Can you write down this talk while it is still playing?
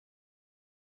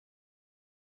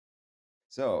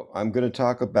So I'm going to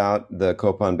talk about the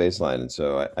Copan baseline. And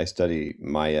so I study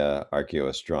Maya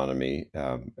archaeoastronomy,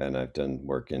 and I've done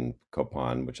work in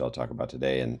Copan, which I'll talk about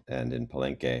today, and in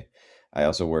Palenque. I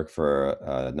also work for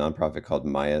a nonprofit called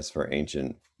Mayas for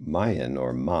Ancient Mayan,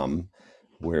 or MAM,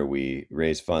 where we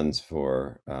raise funds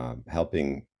for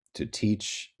helping to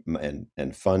teach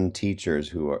and fund teachers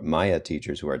who are Maya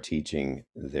teachers who are teaching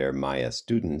their Maya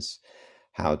students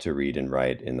how to read and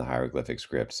write in the hieroglyphic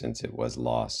script since it was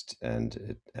lost,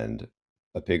 and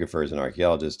epigraphers and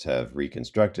archaeologists have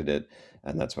reconstructed it,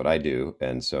 and that's what I do.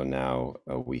 And so now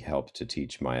we help to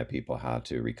teach Maya people how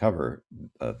to recover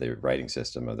the writing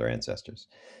system of their ancestors.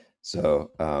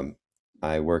 So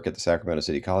I work at the Sacramento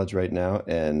City College right now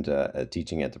and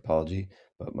teaching anthropology,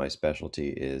 but my specialty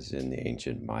is in the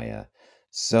ancient Maya.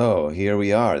 So here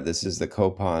we are. This is the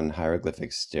Copan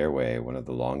hieroglyphic stairway, one of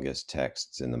the longest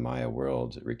texts in the Maya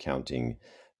world, recounting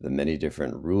the many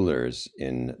different rulers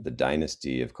in the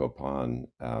dynasty of Copan,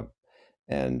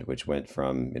 and which went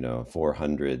from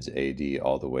 400s AD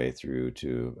all the way through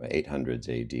to 800s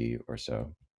AD or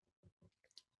so.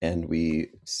 And we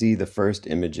see the first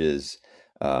images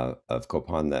of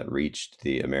Copan that reached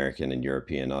the American and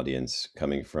European audience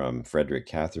coming from Frederick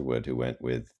Catherwood, who went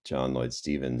with John Lloyd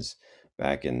Stevens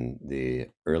back in the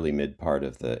early mid part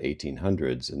of the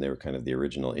 1800s, and they were kind of the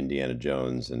original Indiana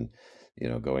Jones, and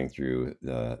going through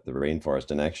the rainforest.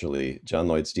 And actually, John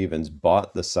Lloyd Stevens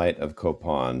bought the site of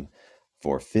Copan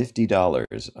for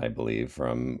 $50, I believe,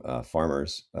 from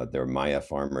farmers. There are Maya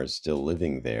farmers still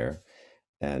living there,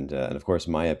 and of course,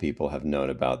 Maya people have known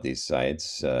about these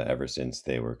sites ever since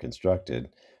they were constructed.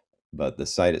 But the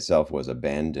site itself was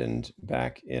abandoned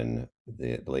back in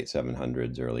the late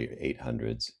 700s, early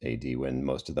 800s AD, when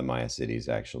most of the Maya cities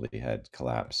actually had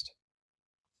collapsed.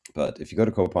 But if you go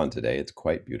to Copan today, it's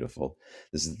quite beautiful.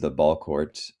 This is the ball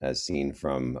court as seen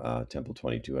from Temple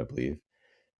 22, I believe.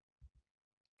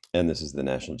 And this is the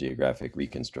National Geographic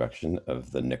reconstruction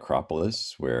of the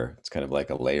necropolis, where it's kind of like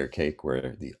a layer cake,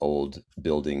 where the old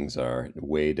buildings are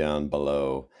way down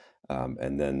below.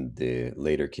 And then the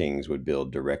later kings would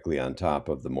build directly on top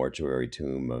of the mortuary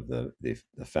tomb of the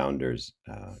founders.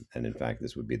 And in fact,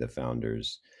 this would be the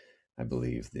founders, I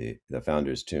believe, the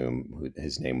founder's tomb.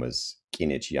 His name was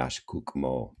Kinich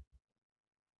Yashkukmo.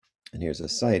 And here's a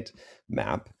site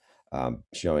map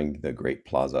showing the Great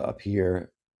Plaza up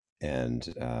here,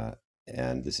 and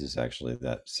and this is actually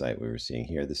that site we were seeing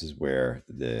here. This is where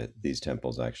these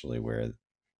temples actually, where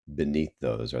beneath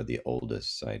those are the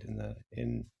oldest site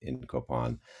in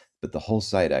Copan. But the whole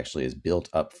site actually is built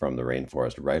up from the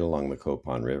rainforest right along the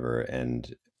Copan River,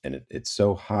 and it's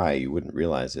so high you wouldn't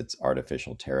realize it's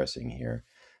artificial terracing here,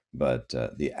 but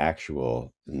the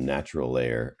actual natural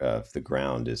layer of the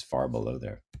ground is far below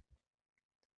there.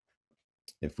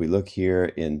 If we look here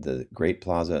in the Great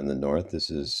Plaza in the north, this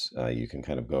is you can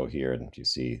kind of go here and you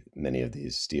see many of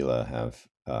these stela have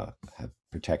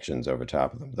protections over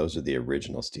top of them. Those are the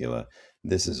original stela.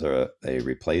 This is a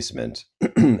replacement,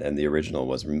 and the original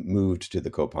was moved to the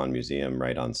Copan Museum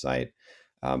right on site.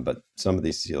 But some of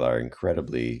these stela are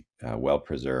incredibly well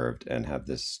preserved and have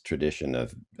this tradition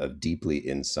of deeply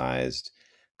incised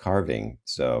carving.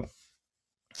 So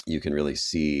you can really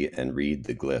see and read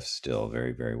the glyphs still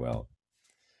very, very well.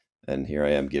 And here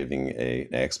I am giving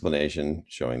an explanation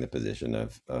showing the position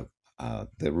of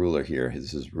the ruler here.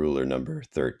 This is ruler number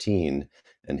 13,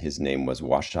 and his name was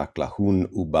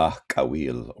Washaklahun Ubah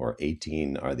Kawil, or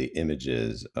 18 are the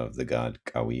images of the god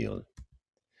Kawil.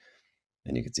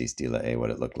 And you can see Stela A, what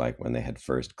it looked like when they had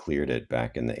first cleared it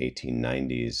back in the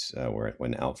 1890s,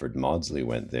 when Alfred Maudsley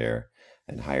went there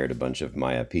and hired a bunch of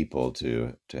Maya people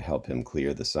to help him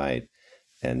clear the site.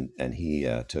 And he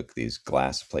took these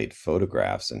glass plate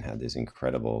photographs and had this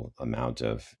incredible amount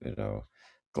of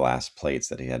glass plates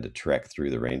that he had to trek through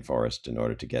the rainforest in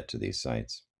order to get to these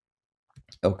sites.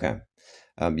 Okay,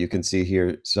 you can see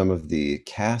here some of the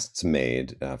casts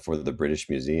made for the British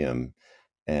Museum,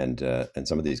 and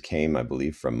some of these came, I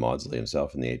believe, from Maudsley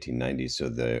himself in the 1890s. So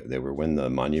they were when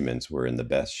the monuments were in the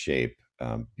best shape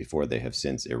before they have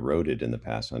since eroded in the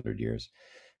past 100 years.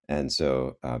 And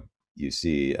so you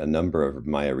see a number of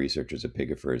Maya researchers,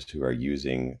 epigraphers, who are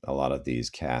using a lot of these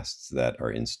casts that are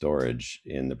in storage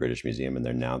in the British Museum, and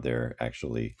they're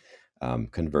actually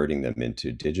converting them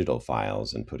into digital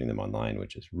files and putting them online,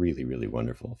 which is really, really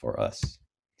wonderful for us.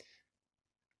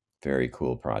 Very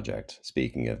cool project.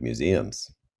 Speaking of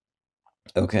museums.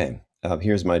 Okay,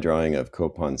 here's my drawing of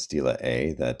Copan Stela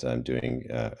A that I'm doing,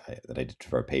 that I did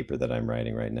for a paper that I'm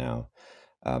writing right now.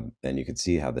 And you can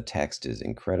see how the text is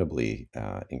incredibly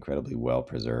well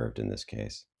preserved in this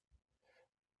case.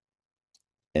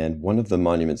 And one of the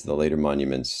monuments, the later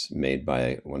monuments made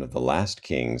by one of the last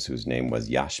kings, whose name was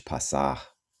Yashpasa,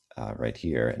 right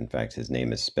here. In fact, his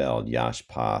name is spelled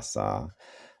Yashpasa.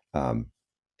 Um,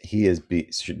 he is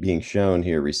being shown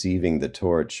here receiving the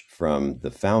torch from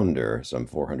the founder some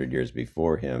 400 years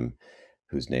before him,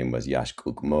 whose name was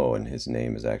Yashkukmo, and his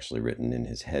name is actually written in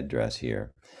his headdress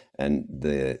here. And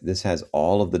this has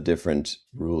all of the different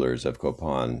rulers of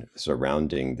Copan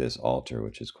surrounding this altar,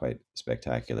 which is quite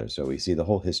spectacular. So we see the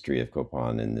whole history of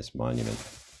Copan in this monument.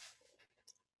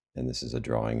 And this is a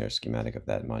drawing or schematic of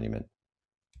that monument.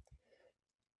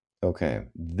 Okay,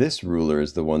 this ruler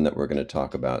is the one that we're going to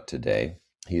talk about today.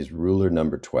 He's ruler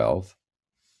number 12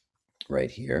 right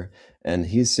here, and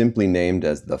he's simply named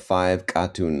as the Five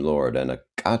Katun Lord. And a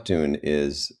Katun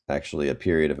is actually a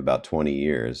period of about 20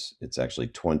 years. It's actually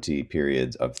 20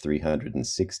 periods of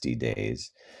 360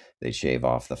 days. They shave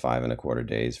off the 5¼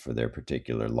 days for their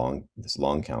particular this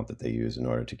long count that they use in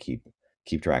order to keep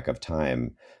track of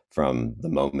time from the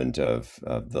moment of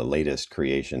the latest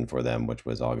creation for them, which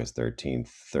was August 13th,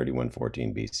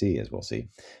 3114 BC, as we'll see.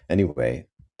 Anyway,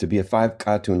 to be a 5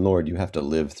 Katun Lord, you have to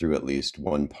live through at least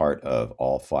one part of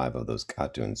all 5 of those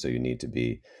Katuns. So you need to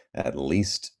be at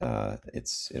least, at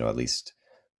least,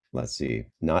 let's see,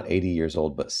 not 80 years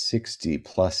old, but 60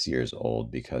 plus years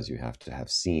old, because you have to have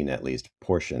seen at least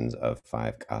portions of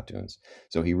 5 Katuns.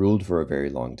 So he ruled for a very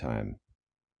long time.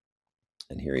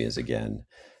 And here he is again,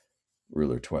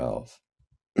 ruler 12.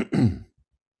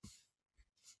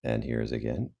 And here is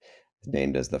again,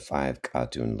 named as the 5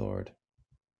 Katun Lord.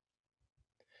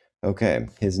 Okay,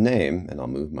 his name, and I'll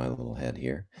move my little head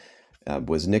here,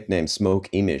 was nicknamed Smoke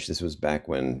Imish. This was back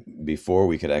before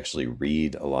we could actually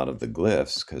read a lot of the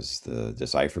glyphs, because the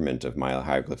decipherment of Maya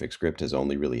hieroglyphic script has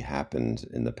only really happened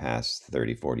in the past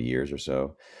 30, 40 years or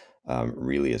so.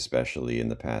 Really, especially in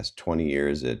the past 20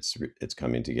 years, it's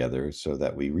coming together so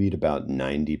that we read about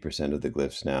 90% of the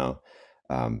glyphs now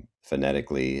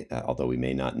phonetically, although we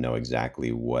may not know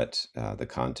exactly what the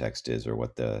context is or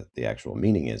what the actual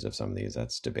meaning is of some of these.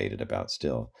 That's debated about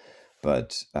still.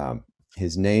 But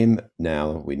his name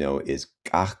now we know is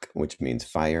Kach, which means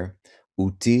fire,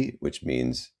 Uti, which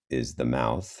means is the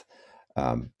mouth,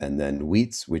 and then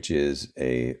Weets, which is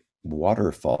a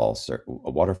waterfall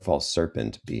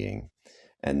serpent being,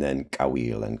 and then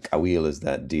Kawil. And Kawil is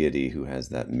that deity who has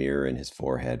that mirror in his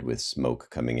forehead with smoke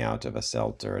coming out of a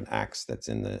celt or an axe that's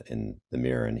in the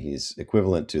mirror. And he's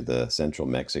equivalent to the central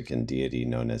Mexican deity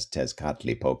known as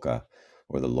Tezcatlipoca,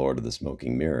 or the Lord of the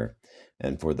Smoking Mirror.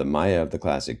 And for the Maya of the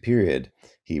classic period,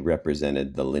 he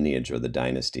represented the lineage or the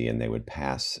dynasty, and they would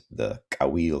pass the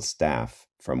Kawil staff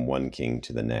from one king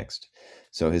to the next.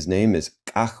 So his name is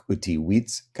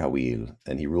Kachutiwitz Kawil,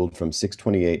 and he ruled from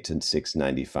 628 to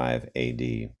 695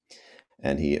 AD.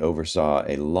 And he oversaw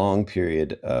a long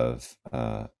period of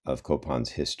Copan's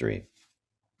history.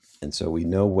 And so we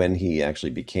know when he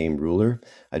actually became ruler.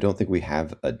 I don't think we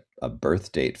have a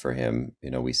birth date for him.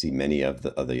 We see many of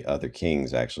the other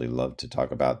kings actually love to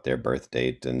talk about their birth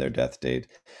date and their death date.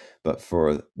 But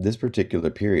for this particular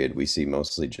period, we see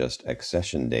mostly just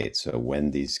accession dates. So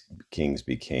when these kings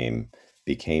became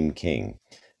king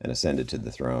and ascended to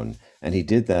the throne. And he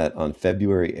did that on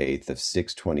February 8th of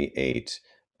 628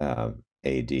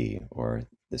 AD, or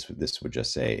this would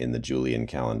just say in the Julian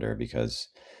calendar, because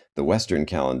the Western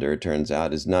calendar, it turns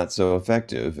out, is not so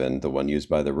effective, and the one used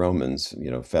by the Romans,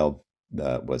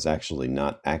 was actually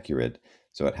not accurate,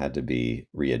 so it had to be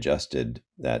readjusted.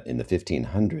 That in the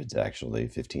 1500s, actually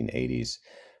 1580s,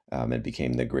 it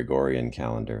became the Gregorian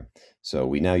calendar. So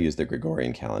we now use the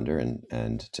Gregorian calendar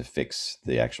and to fix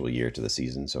the actual year to the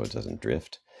season, so it doesn't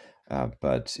drift.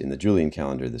 But in the Julian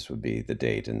calendar, this would be the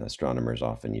date, and astronomers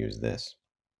often use this,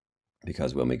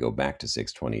 because when we go back to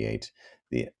 628,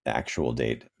 the actual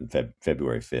date,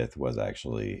 February 5th, was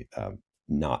actually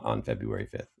not on February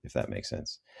 5th, if that makes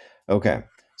sense. Okay,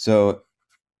 so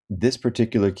this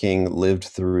particular king lived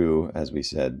through, as we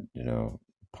said,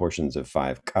 portions of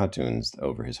 5 Katuns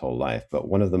over his whole life. But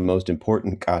one of the most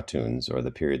important Katuns, or the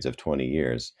periods of 20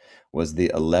 years, was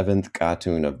the 11th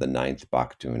Katun of the 9th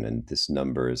Baktun. And this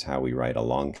number is how we write a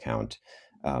long count.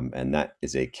 And that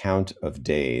is a count of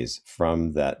days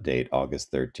from that date,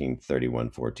 August 13th,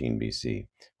 3114 BC.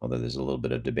 Although there's a little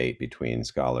bit of debate between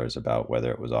scholars about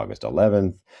whether it was August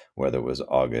 11th, whether it was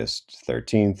August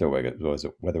 13th, or whether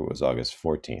it was August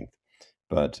 14th.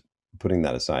 But putting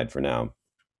that aside for now,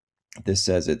 this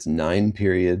says it's 9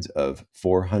 periods of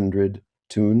 400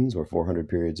 tunes, or 400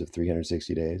 periods of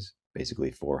 360 days,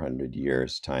 basically 400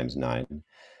 years times 9.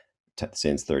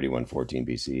 Since 3114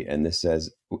 BC. And this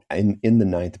says in the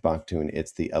 9th Baktun,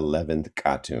 it's the 11th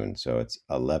Katun. So it's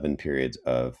 11 periods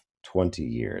of 20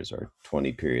 years or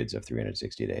 20 periods of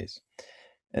 360 days.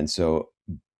 And so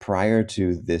prior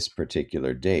to this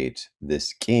particular date,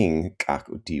 this king,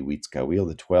 Kakutiwitskawil,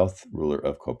 the 12th ruler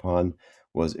of Copan,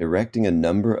 was erecting a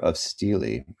number of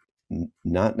stelae,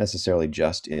 not necessarily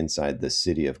just inside the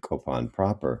city of Copan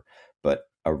proper, but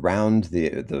around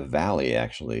the valley,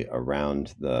 actually,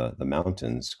 around the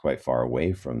mountains, quite far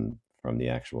away from the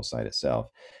actual site itself.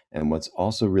 And what's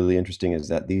also really interesting is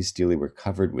that these stelae were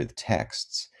covered with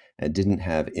texts and didn't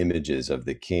have images of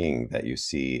the king that you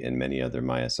see in many other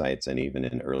Maya sites and even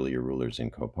in earlier rulers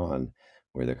in Copan,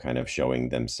 where they're kind of showing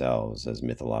themselves as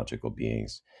mythological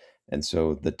beings. And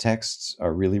so the texts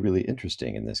are really, really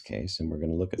interesting in this case, and we're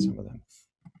going to look at some of them.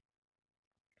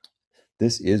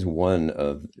 This is one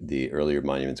of the earlier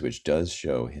monuments which does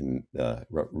show him,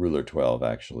 ruler 12,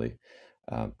 actually,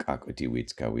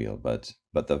 Kakutiwitskawil,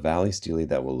 but the valley stele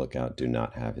that we'll look at do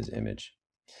not have his image.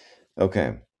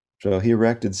 Okay, so he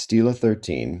erected Stela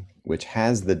 13, which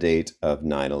has the date of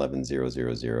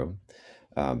 9/11/000.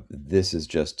 This is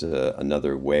just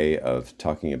another way of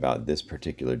talking about this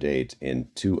particular date in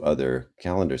two other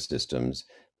calendar systems.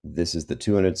 This is the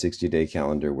 260-day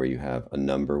calendar where you have a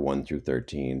number 1 through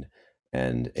 13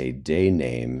 and a day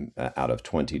name out of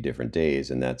 20 different days,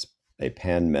 and that's a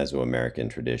pan-Mesoamerican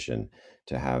tradition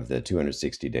to have the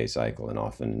 260-day cycle. And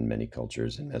often in many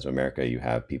cultures in Mesoamerica, you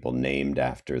have people named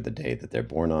after the day that they're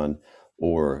born on,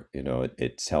 or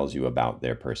it tells you about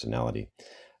their personality.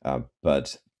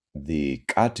 But the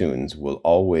Katuns will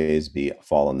always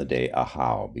fall on the day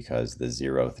Ahau, because the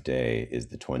 0th day is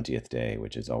the 20th day,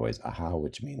 which is always Ahau,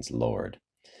 which means Lord.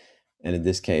 And in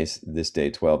this case, this day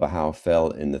 12 Ahau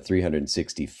fell in the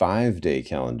 365-day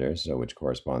calendar, so which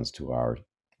corresponds to our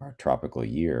tropical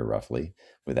year, roughly,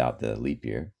 without the leap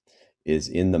year, is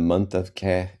in the month of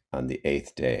Ke on the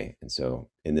 8th day. And so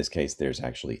in this case, there's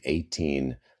actually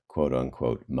 18 quote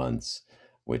unquote months,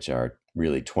 which are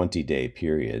really 20-day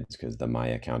periods, because the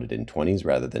Maya counted in 20s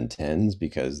rather than 10s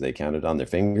because they counted on their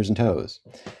fingers and toes.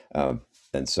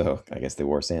 And so I guess they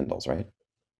wore sandals, right?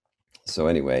 So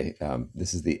anyway,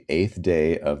 this is the 8th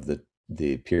day of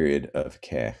the period of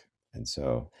Keh. And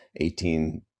so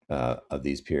 18 of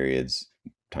these periods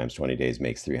times 20 days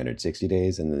makes 360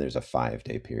 days, and then there's a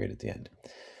 5-day period at the end.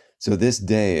 So this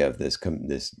day of this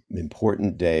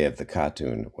important day of the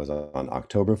Katun was on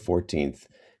October 14th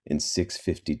in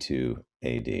 652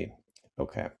 AD.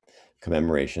 Okay,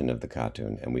 commemoration of the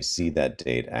Katun, and we see that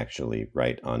date actually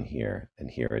right on here, and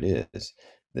here it is.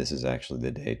 This is actually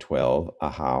the day 12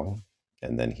 Ahau,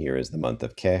 and then here is the month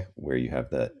of Ke, where you have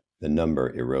the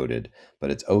number eroded, but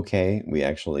it's okay. We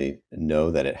actually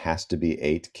know that it has to be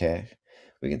 8 Ke.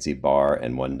 We can see bar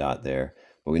and 1 dot there.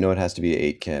 But we know it has to be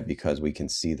 8 Ke because we can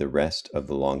see the rest of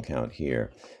the long count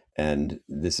here. And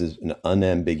this is an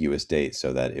unambiguous date,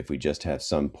 so that if we just have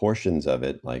some portions of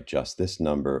it, like just this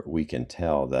number, we can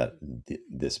tell that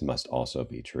this must also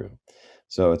be true.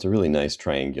 So it's a really nice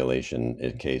triangulation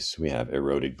in case we have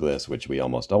eroded glyphs, which we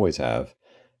almost always have,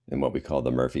 in what we call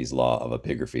the Murphy's Law of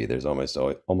epigraphy. There's almost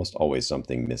always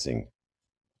something missing.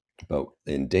 But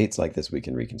in dates like this, we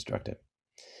can reconstruct it.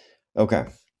 Okay,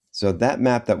 so that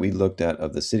map that we looked at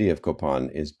of the city of Copan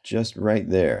is just right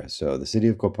there. So the city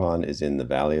of Copan is in the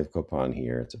valley of Copan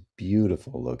here. It's a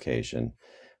beautiful location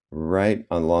right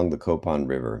along the Copan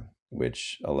River,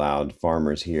 which allowed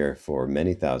farmers here for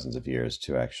many thousands of years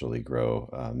to actually grow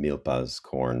milpas,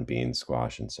 corn, beans,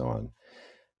 squash, and so on.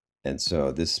 And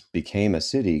so this became a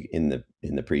city in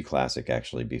the pre-classic,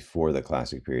 actually, before the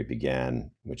classic period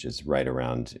began, which is right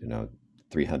around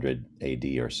 300 AD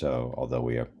or so, although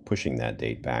we are pushing that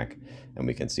date back, and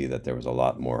we can see that there was a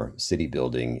lot more city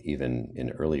building even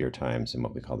in earlier times in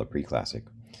what we call the pre-classic,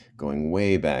 going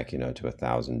way back to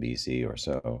 1000 BC or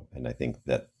so. And I think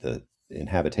that the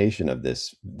inhabitation of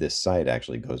this site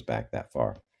actually goes back that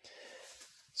far.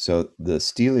 So the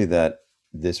stele that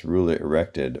this ruler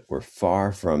erected were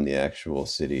far from the actual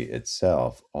city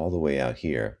itself, all the way out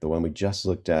here. The one we just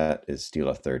looked at is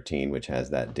Stela 13, which has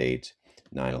that date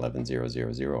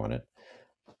 9/11/000 on it.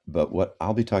 But what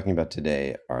I'll be talking about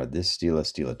today are this Stela,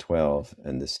 Stela 12,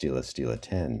 and this Stela, Stela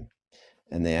 10.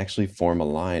 And they actually form a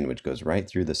line which goes right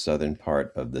through the southern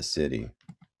part of the city,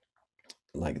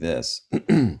 like this.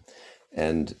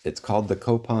 And it's called the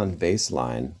Copan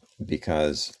baseline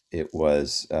because it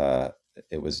was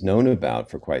known about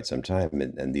for quite some time.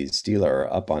 And these stela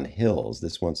are up on hills.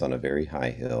 This one's on a very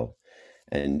high hill.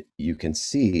 And you can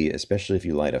see, especially if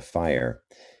you light a fire,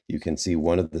 you can see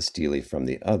one of the stelae from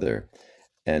the other.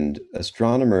 And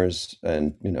astronomers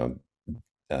and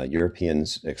European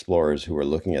explorers who were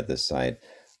looking at this site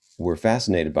were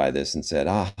fascinated by this and said,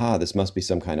 aha, this must be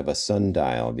some kind of a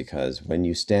sundial, because when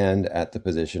you stand at the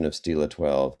position of Stela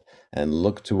 12 and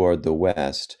look toward the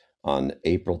west on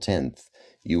April 10th,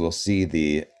 you will see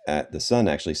the sun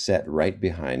actually set right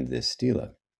behind this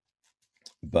stela.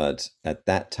 But at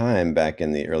that time, back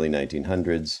in the early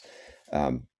 1900s,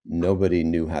 nobody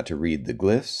knew how to read the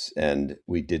glyphs, and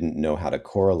we didn't know how to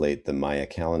correlate the Maya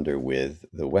calendar with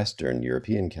the Western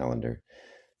European calendar.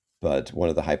 But one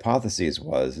of the hypotheses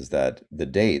is that the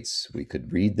dates, we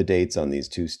could read the dates on these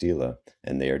two stela,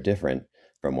 and they are different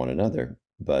from one another.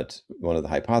 But one of the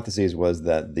hypotheses was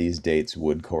that these dates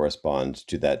would correspond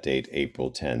to that date,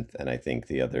 April 10th, and I think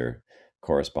the other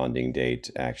corresponding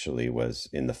date actually was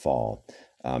in the fall,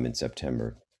 in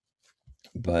September.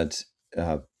 But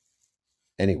uh,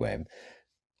 anyway,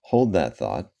 hold that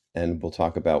thought, and we'll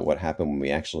talk about what happened when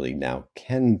we actually now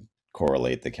can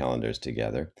correlate the calendars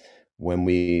together. When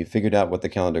we figured out what the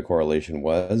calendar correlation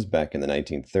was back in the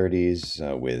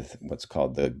 1930s, with what's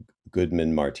called the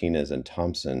Goodman, Martinez, and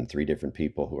Thompson, three different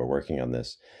people who are working on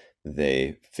this,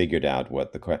 they figured out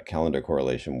what the calendar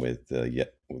correlation with the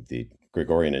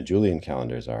Gregorian and Julian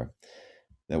calendars are.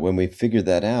 Now, when we figured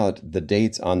that out, the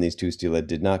dates on these two stela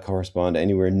did not correspond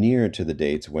anywhere near to the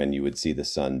dates when you would see the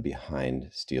sun behind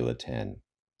stela 10.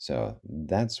 So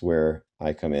that's where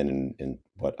I come in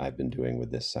what I've been doing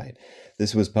with this site.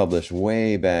 This was published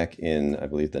way back in, I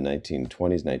believe, the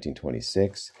 1920s,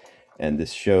 1926. And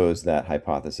this shows that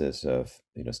hypothesis of,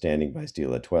 standing by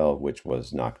stela 12, which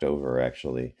was knocked over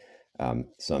actually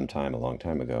sometime a long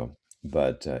time ago.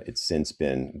 But it's since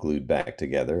been glued back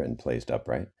together and placed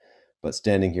upright. But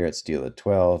standing here at stela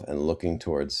 12 and looking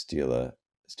towards stela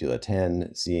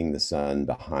 10, seeing the sun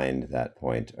behind that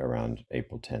point around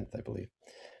April 10th, I believe.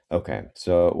 Okay,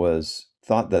 so it was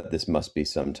thought that this must be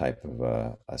some type of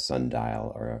a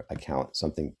sundial or a count,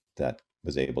 something that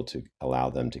was able to allow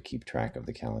them to keep track of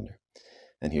the calendar.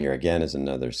 And here again is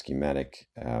another schematic,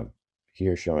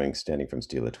 here showing standing from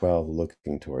stela 12,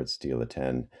 looking towards stela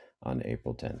 10 on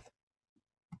April 10th.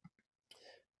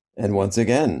 And once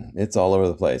again, it's all over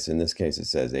the place. In this case, it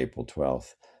says April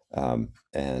 12th.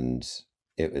 And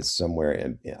it was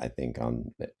somewhere I think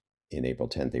in April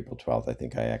 10th, April 12th. I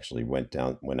think I actually went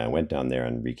down, when I went down there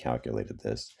and recalculated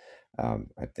this,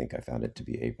 I think I found it to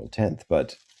be April 10th.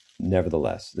 But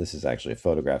nevertheless, this is actually a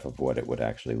photograph of what it would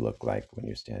actually look like when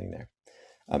you're standing there.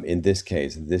 In this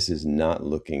case, this is not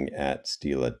looking at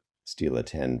stela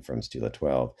 10 from stela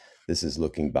 12. This is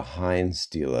looking behind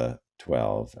stela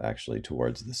 12, actually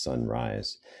towards the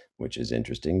sunrise, which is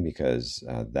interesting because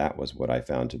that was what I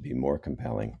found to be more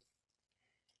compelling.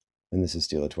 And this is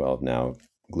stela 12 now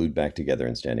glued back together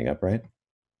and standing upright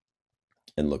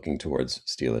and looking towards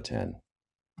stela 10.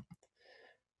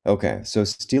 Okay, so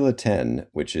stela 10,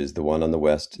 which is the one on the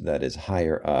west that is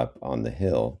higher up on the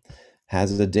hill,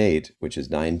 has a date which is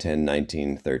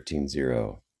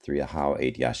 9/10/1913 3 Ahau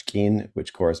 8 Yashkin,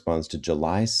 which corresponds to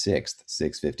July 6th,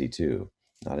 652,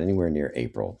 not anywhere near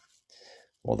April.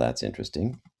 Well, that's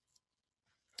interesting.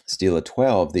 Stela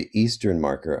 12, the eastern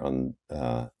marker on,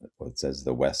 it says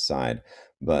the west side,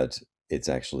 but it's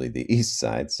actually the east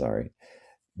side, sorry.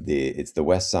 It's the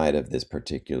west side of this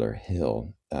particular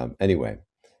hill. Anyway,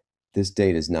 this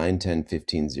date is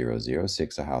 9/10/1500,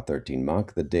 6 Ahau 13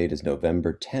 Mach. The date is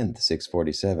November 10th,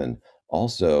 647,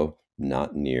 also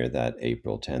not near that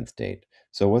April 10th date.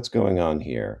 So what's going on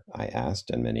here? I asked,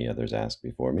 and many others asked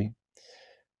before me.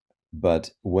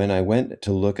 But when I went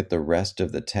to look at the rest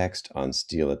of the text on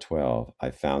stela 12,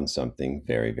 I found something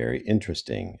very, very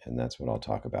interesting, and that's what I'll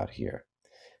talk about here.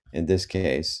 In this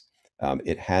case,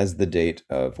 it has the date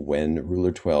of when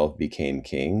ruler 12 became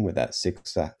king with that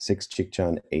 6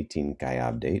 Chikchan 18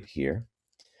 Kayab date here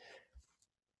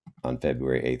on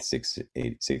February 8th,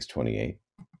 628.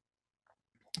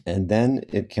 And then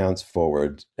it counts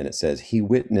forward and it says, he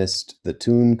witnessed the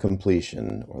tune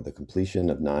completion, or the completion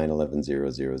of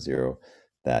 9/11/000,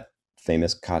 that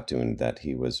famous Katun that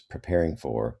he was preparing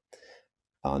for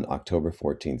on October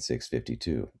 14th,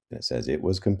 652. And it says it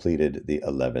was completed the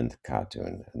 11th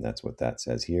Katun. And that's what that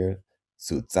says here.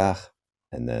 Sutzach.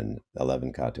 And then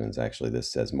 11 Katuns. Actually, this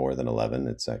says more than 11.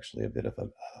 It's actually a bit of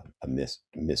a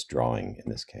misdrawing in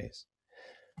this case.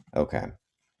 Okay.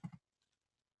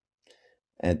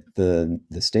 And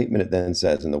the statement it then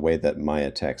says, and the way that Maya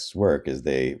texts work, is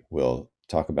they will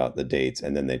talk about the dates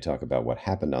and then they talk about what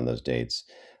happened on those dates,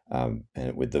 and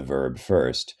with the verb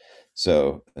first.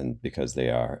 So, and because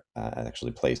they are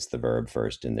actually place the verb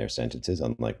first in their sentences,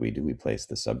 unlike we do, we place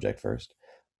the subject first.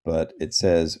 But it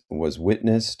says, was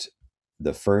witnessed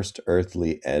the first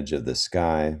earthly edge of the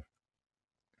sky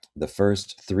the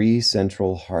first three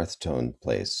central hearthstone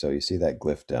placed. So you see that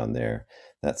glyph down there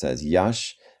that says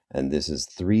Yash, and this is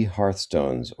three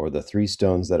hearthstones, or the three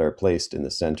stones that are placed in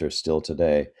the center still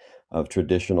today of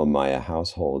traditional Maya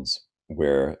households,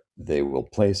 where they will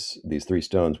place these three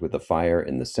stones with a fire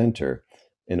in the center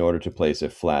in order to place a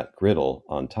flat griddle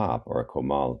on top, or a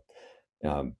comal.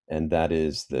 And that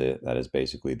is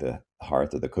basically the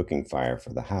hearth or the cooking fire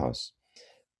for the house.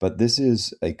 But this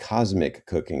is a cosmic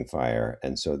cooking fire,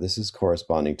 and so this is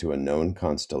corresponding to a known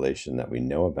constellation that we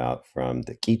know about from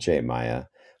the Quiche Maya,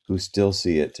 who still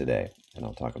see it today. And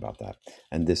I'll talk about that.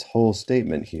 And this whole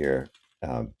statement here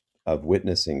of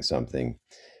witnessing something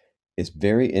is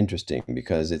very interesting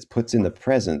because it puts in the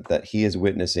present that he is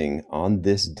witnessing on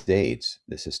this date,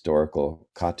 this historical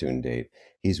cartoon date,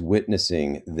 he's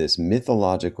witnessing this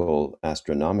mythological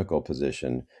astronomical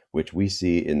position, which we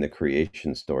see in the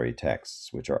creation story texts,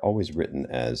 which are always written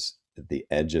as the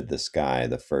edge of the sky,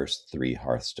 the first three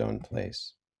hearthstone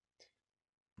place.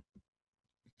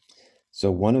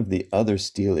 So one of the other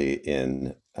stelae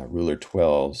in Ruler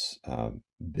 12's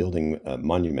building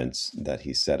monuments that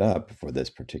he set up for this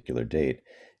particular date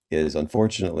is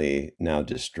unfortunately now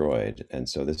destroyed. And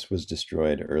so this was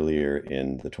destroyed earlier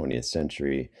in the 20th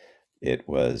century. It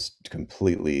was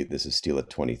completely, this is stela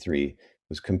 23,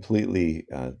 was completely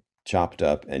chopped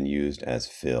up and used as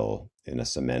fill in a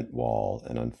cement wall.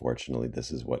 And unfortunately, this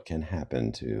is what can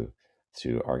happen to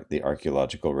the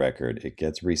archaeological record. It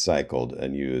gets recycled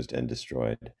and used and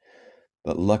destroyed.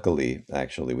 But luckily,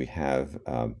 actually, we have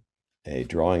a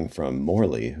drawing from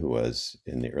Morley, who was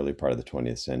in the early part of the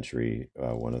 20th century,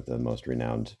 one of the most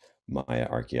renowned Maya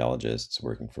archaeologists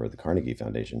working for the Carnegie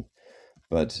Foundation.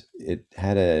 But it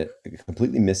had a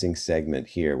completely missing segment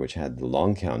here, which had the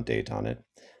long count date on it.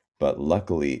 But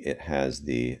luckily, it has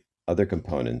the other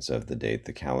components of the date,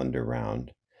 the calendar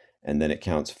round, and then it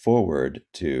counts forward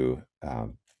to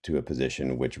a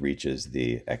position which reaches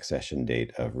the accession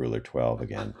date of ruler 12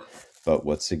 again. But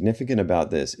what's significant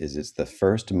about this is it's the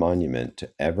first monument to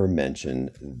ever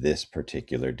mention this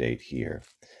particular date here.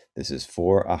 This is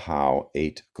 4 Ahau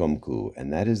 8 Kumku,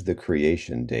 and that is the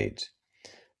creation date.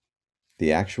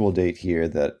 The actual date here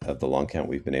that of the long count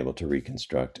we've been able to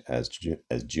reconstruct as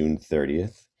June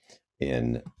 30th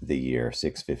in the year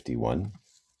 651,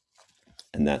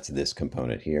 and that's this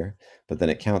component here. But then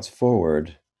it counts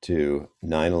forward to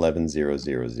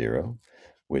 9/11/000,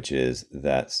 which is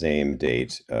that same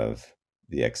date of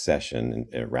the accession,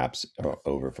 and it wraps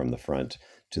over from the front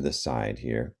to the side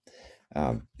here.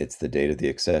 It's the date of the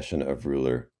accession of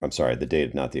ruler, I'm sorry, the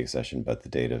date, not the accession, but the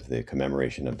date of the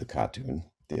commemoration of the Katun,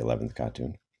 the 11th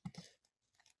Katun.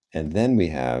 And then we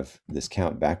have this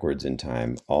count backwards in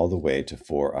time all the way to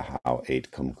 4 Ahau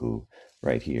 8 Kumku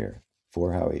right here.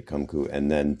 4 Ahau 8 Kumku.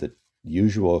 And then the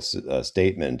usual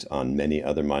statement on many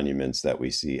other monuments that we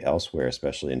see elsewhere,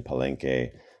 especially in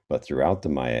Palenque, but throughout the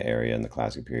Maya area in the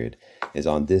Classic period, is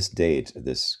on this date,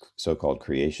 this so-called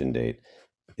creation date,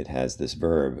 it has this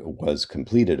verb, was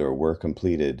completed or were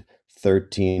completed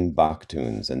 13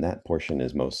 baktuns, and that portion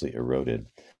is mostly eroded.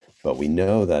 But we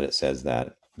know that it says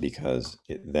that because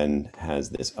it then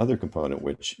has this other component,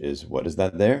 which is, what is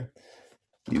that there?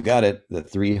 You got it, the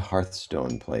three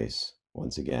hearthstone place,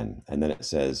 once again. And then it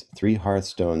says, 3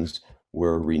 hearthstones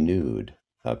were renewed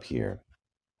up here.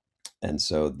 And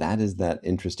so that is that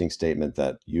interesting statement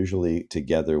that usually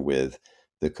together with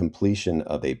the completion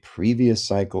of a previous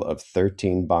cycle of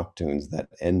 13 baktuns that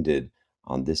ended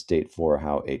on this date 4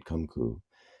 Ahau 8 Kumku,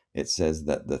 it says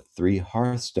that the 3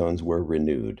 hearthstones were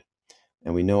renewed.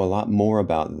 And we know a lot more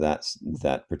about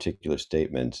that particular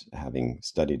statement, having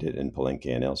studied it in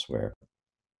Palenque and elsewhere.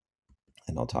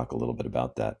 And I'll talk a little bit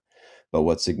about that. But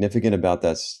what's significant about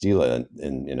that stela,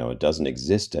 and it doesn't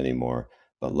exist anymore,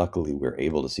 but luckily we're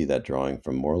able to see that drawing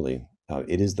from Morley.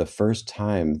 It is the first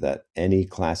time that any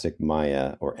classic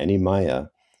Maya or any Maya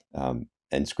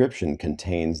inscription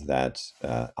contains that,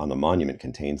 on a monument,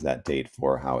 contains that date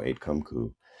for Ahau 8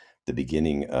 Kumku, the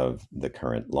beginning of the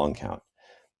current long count.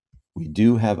 We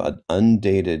do have an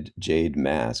undated jade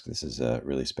mask. This is a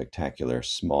really spectacular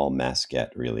small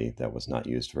maskette, really, that was not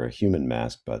used for a human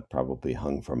mask, but probably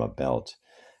hung from a belt.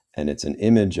 And it's an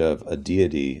image of a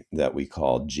deity that we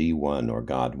call G1 or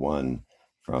God 1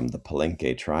 from the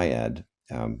Palenque triad.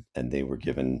 And they were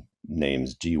given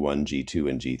names G1, G2,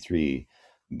 and G3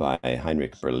 by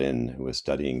Heinrich Berlin, who was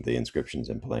studying the inscriptions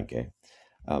in Palenque.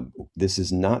 This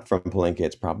is not from Palenque.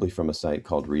 It's probably from a site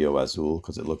called Rio Azul,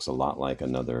 because it looks a lot like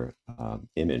another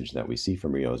image that we see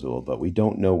from Rio Azul, but we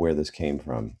don't know where this came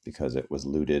from because it was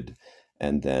looted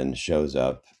and then shows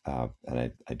up.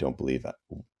 And I don't believe,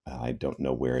 I don't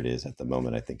know where it is at the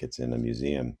moment. I think it's in a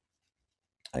museum.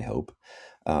 I hope.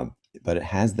 Um, but it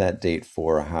has that date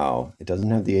for how. It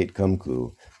doesn't have the 8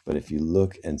 Kumku, but if you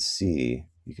look and see,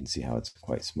 you can see how it's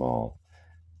quite small.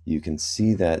 You can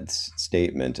see that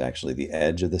statement, actually, the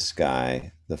edge of the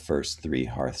sky, the first 3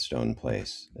 Hearthstone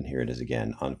place. And here it is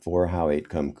again. On 4 how 8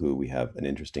 Kumku, we have an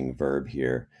interesting verb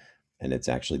here, and it's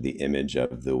actually the image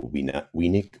of the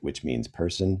Winik, which means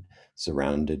person,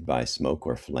 surrounded by smoke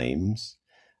or flames.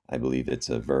 I believe it's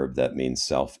a verb that means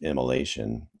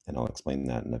self-immolation, and I'll explain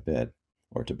that in a bit,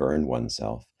 or to burn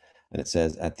oneself. And it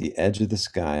says, at the edge of the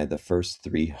sky, the first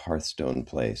 3 Hearthstone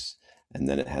place. And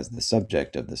then it has the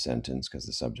subject of the sentence, because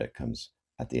the subject comes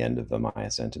at the end of the Maya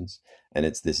sentence. And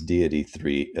it's this deity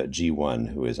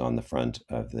G1 who is on the front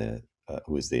of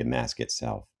who is the mask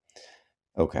itself.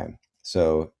 Okay,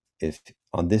 so if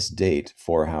on this date,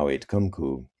 4 how 8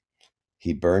 Kumku,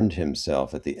 he burned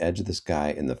himself at the edge of the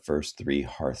sky in the first 3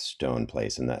 Hearthstone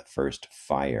place, in that first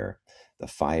fire, the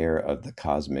fire of the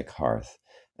cosmic hearth.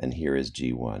 And here is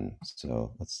G1.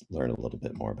 So let's learn a little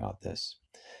bit more about this.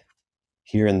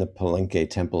 Here in the Palenque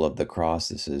Temple of the Cross,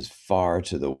 this is far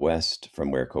to the west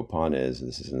from where Copan is.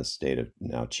 This is in the state of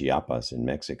now Chiapas in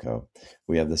Mexico.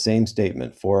 We have the same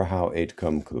statement, 4 how 8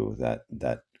 Kumku,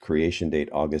 that creation date,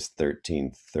 August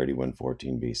 13th,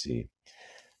 3114 BC.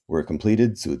 Were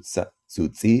completed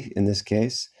Tsutsi in this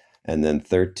case, and then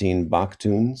 13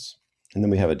 Baktuns. And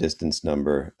then we have a distance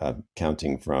number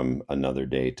counting from another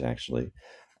date, actually.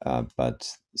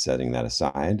 But setting that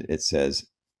aside, it says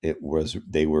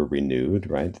they were renewed,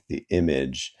 right? The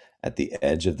image at the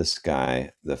edge of the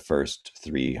sky, the first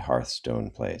 3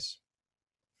 Hearthstone place.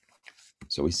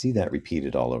 So we see that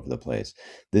repeated all over the place.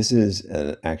 This is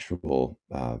an actual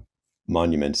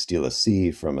monument, Stela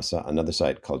C, from another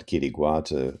site called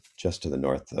Quirigua, just to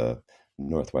the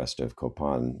northwest of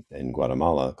Copan in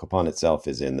Guatemala. Copan itself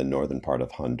is in the northern part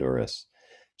of Honduras,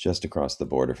 just across the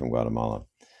border from Guatemala.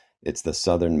 It's the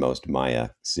southernmost Maya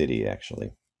city,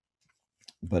 actually.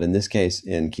 But in this case,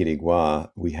 in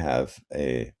Quirigua, we have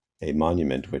a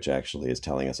monument which actually is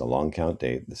telling us a long count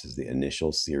date. This is the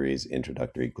initial series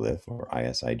introductory glyph, or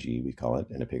ISIG, we call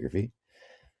it in epigraphy.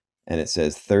 And it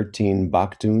says 13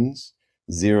 Baktuns,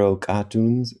 0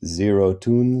 Katuns, 0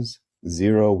 Tuns,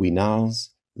 0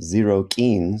 Winals, 0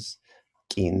 Keens.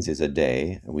 Keens is a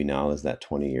day. A Winal is that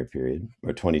 20-year period,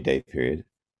 or 20-day period.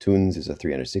 Tuns is a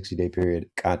 360-day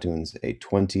period. Katuns, a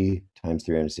 20 times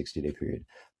 360-day period.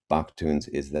 Baktuns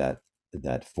is that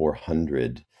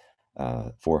 400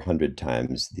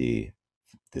 times the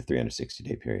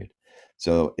 360-day period.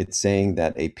 So it's saying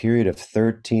that a period of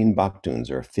 13 Baktuns,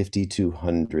 or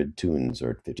 5,200 tuns,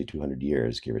 or 5,200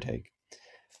 years, give or take,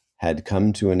 had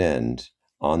come to an end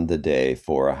on the day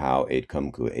 4 how 8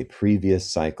 Kumku. A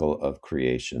previous cycle of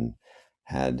creation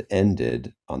had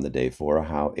ended on the day 4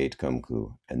 how 8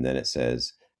 Kumku. And then it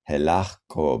says, Helach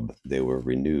Kob, they were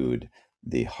renewed,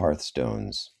 the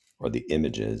hearthstones, or the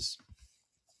images.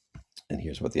 And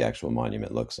here's what the actual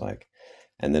monument looks like.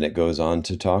 And then it goes on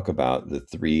to talk about the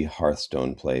 3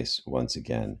 Hearthstone place once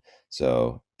again.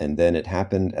 So, and then it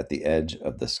happened at the edge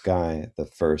of the sky, the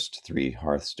first 3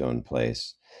 Hearthstone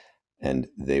place, and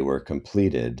they were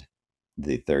completed,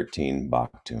 the 13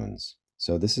 Baktuns.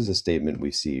 So this is a statement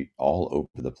we see all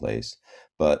over the place,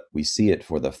 but we see it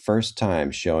for the first time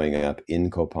showing up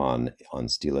in Copan on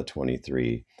Stela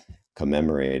 23,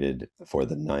 commemorated for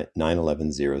the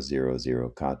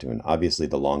 911-000 Katun. Obviously,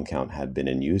 the long count had been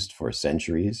in use for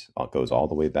centuries. It goes all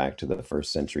the way back to the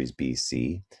first centuries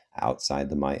BC, outside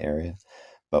the Maya area.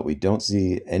 But we don't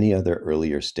see any other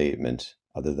earlier statement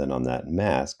other than on that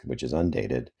mask, which is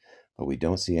undated. But we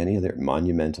don't see any other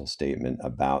monumental statement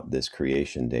about this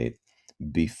creation date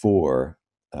before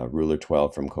ruler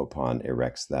 12 from Copan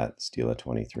erects that Stela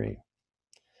 23.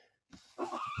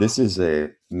 This is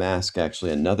a mask,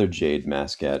 actually, another jade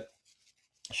masket,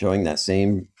 showing that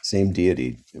same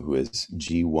deity who is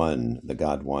G1, the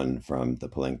god 1 from the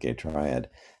Palenque triad.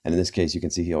 And in this case, you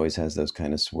can see he always has those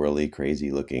kind of swirly,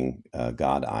 crazy looking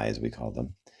god eyes, we call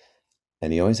them.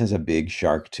 And he always has a big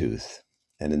shark tooth.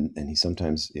 And he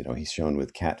sometimes, he's shown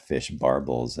with catfish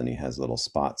barbels, and he has little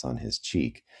spots on his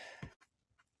cheek.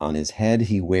 On his head,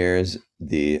 he wears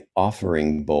the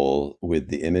offering bowl with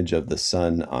the image of the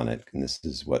sun on it. And this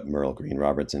is what Merle Green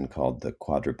Robertson called the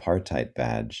quadripartite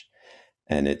badge.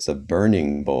 And it's a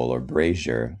burning bowl, or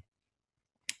brazier,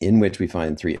 in which we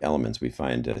find 3 elements. We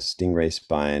find a stingray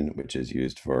spine, which is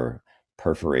used for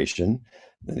perforation.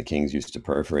 And the kings used to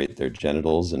perforate their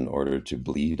genitals in order to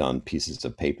bleed on pieces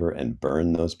of paper and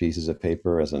burn those pieces of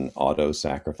paper as an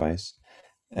auto-sacrifice.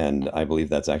 And I believe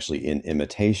that's actually in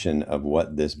imitation of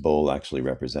what this bowl actually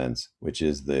represents, which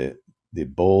is the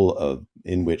bowl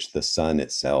in which the sun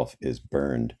itself is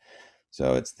burned.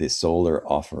 So it's the solar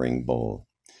offering bowl.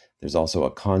 There's also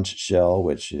a conch shell,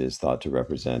 which is thought to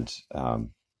represent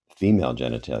female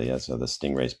genitalia, so the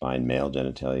stingray spine, male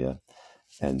genitalia.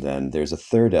 And then there's a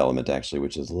third element, actually,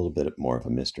 which is a little bit more of a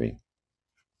mystery.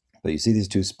 But you see these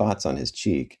two spots on his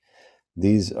cheek.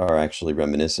 These are actually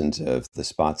reminiscent of the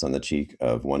spots on the cheek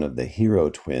of one of the hero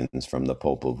twins from the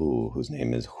Popol Vuh, whose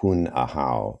name is Hun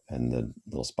Ahau. And the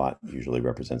little spot usually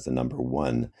represents the number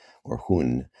one, or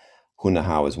Hun. Hun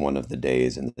Ahau is one of the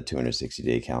days in the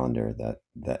 260-day calendar,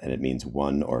 and it means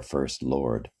one or first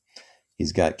lord.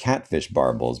 He's got catfish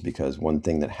barbels because one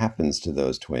thing that happens to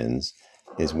those twins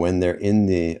is when they're in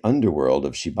the underworld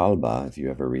of Xibalba, if you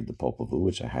ever read the Popol Vuh,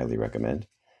 which I highly recommend,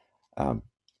 um,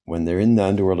 when they're in the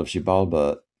underworld of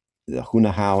Xibalba, the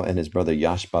Hunahau and his brother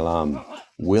Yashbalam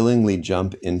willingly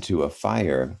jump into a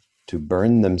fire to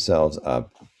burn themselves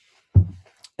up.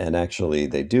 And actually,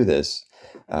 they do this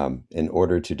in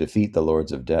order to defeat the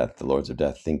Lords of Death. The Lords of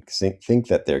Death think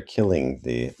that they're killing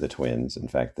the twins. In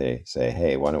fact, they say,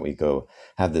 hey, why don't we go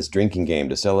have this drinking game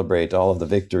to celebrate all of the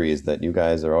victories that you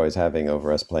guys are always having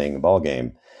over us playing a ball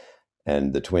game?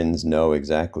 And the twins know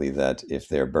exactly that if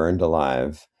they're burned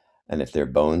alive and if their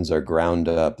bones are ground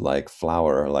up like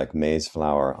flour, like maize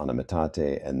flour on a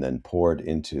metate, and then poured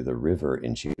into the river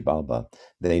in Xibalba,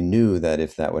 they knew that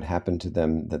if that would happen to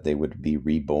them, that they would be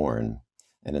reborn.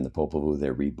 And in the Popol Vuh,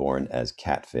 they're reborn as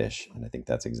catfish. And I think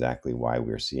that's exactly why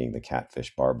we're seeing the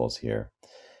catfish barbels here.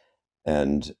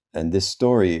 And this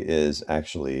story is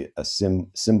actually a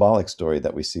symbolic story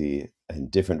that we see in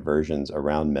different versions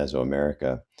around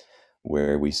Mesoamerica,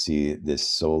 where we see this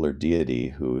solar deity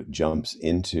who jumps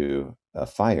into a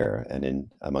fire.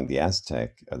 And among the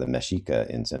Aztec, or the Mexica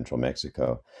in central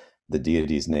Mexico, the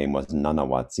deity's name was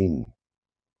Nanahuatzin.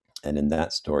 And in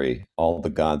that story, all the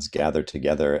gods gather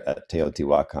together at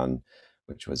Teotihuacan,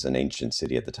 which was an ancient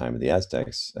city at the time of the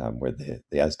Aztecs, where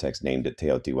the Aztecs named it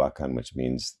Teotihuacan, which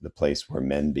means the place where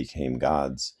men became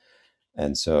gods.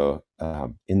 And so,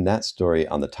 in that story,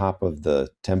 on the top of the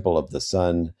Temple of the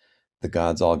Sun, the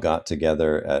gods all got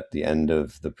together at the end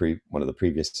of one of the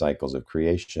previous cycles of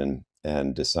creation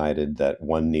and decided that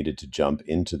one needed to jump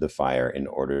into the fire in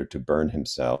order to burn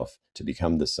himself to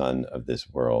become the sun of this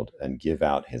world and give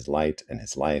out his light and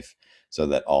his life so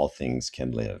that all things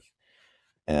can live.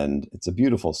 And it's a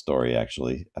beautiful story,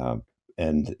 actually.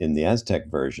 And in the Aztec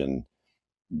version,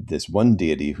 this one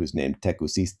deity who's named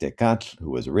Tecusistecatl,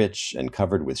 who was rich and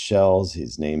covered with shells.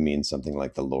 His name means something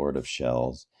like the Lord of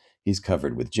Shells. He's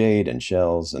covered with jade and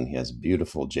shells, and he has a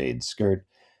beautiful jade skirt,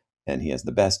 and he has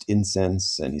the best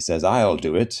incense, and he says, I'll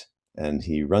do it. And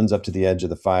he runs up to the edge of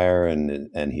the fire,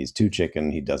 and he's too chicken.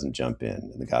 He doesn't jump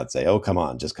in. And the gods say, oh, come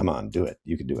on, just come on, do it.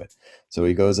 You can do it. So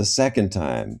he goes a second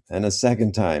time, and a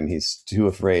second time. He's too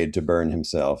afraid to burn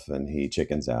himself, and he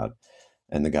chickens out.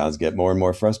 And the gods get more and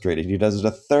more frustrated. He does it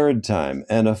a third time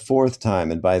and a fourth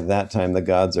time. And by that time, the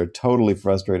gods are totally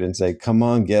frustrated and say, come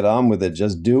on, get on with it.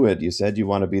 Just do it. You said you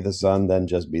want to be the sun, then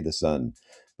just be the sun.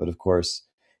 But of course,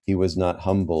 he was not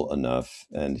humble enough,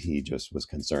 and he just was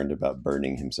concerned about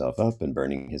burning himself up and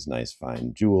burning his nice,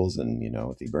 fine jewels. And,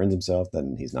 if he burns himself,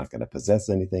 then he's not going to possess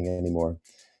anything anymore.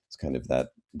 It's kind of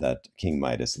that King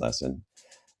Midas lesson.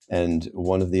 And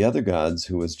one of the other gods,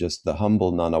 who was just the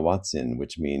humble Nanahuatzin,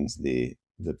 which means the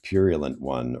purulent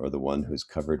one, or the one who's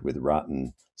covered with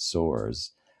rotten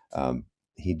sores.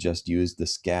 He just used the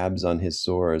scabs on his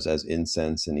sores as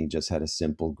incense, and he just had a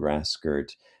simple grass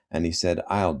skirt. And he said,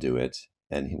 I'll do it.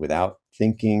 And without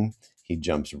thinking, he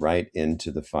jumps right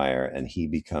into the fire, and he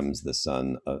becomes the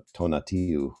son of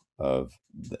Tonatiuh of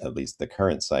at least the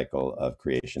current cycle of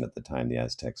creation at the time the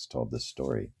Aztecs told this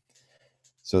story.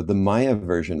 So the Maya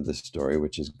version of the story,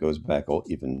 which goes back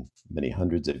even many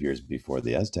hundreds of years before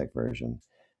the Aztec version,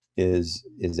 is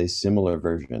a similar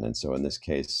version. And so in this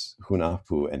case,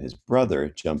 Hunahpu and his brother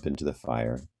jump into the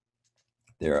fire.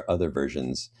 There are other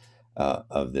versions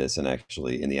of this, and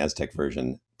actually in the Aztec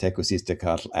version,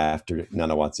 Tecusistecatl, after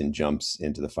Nanahuatzin jumps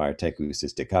into the fire,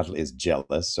 Tecusistecatl is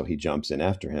jealous, so he jumps in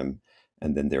after him.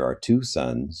 And then there are two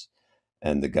sons.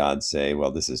 And the gods say,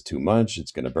 well, this is too much.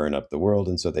 It's going to burn up the world.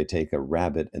 And so they take a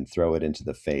rabbit and throw it into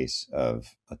the face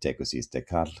of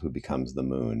Tecusistecatl, who becomes the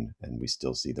moon. And we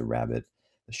still see the rabbit,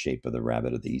 the shape of the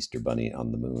rabbit of the Easter bunny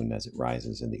on the moon as it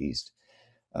rises in the east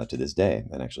to this day.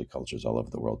 And actually, cultures all over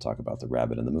the world talk about the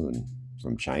rabbit and the moon,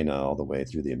 from China all the way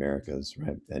through the Americas,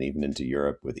 right? And even into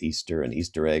Europe with Easter and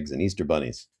Easter eggs and Easter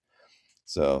bunnies.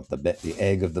 So the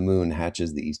egg of the moon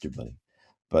hatches the Easter bunny.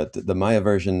 But the Maya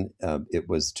version, it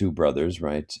was two brothers,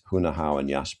 right? Hunahau and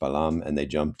Yashbalam, and they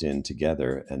jumped in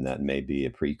together. And that may be a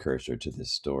precursor to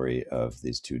this story of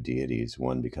these two deities.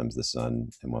 One becomes the sun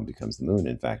and one becomes the moon.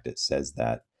 In fact, it says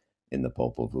that in the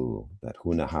Popol Vuh, that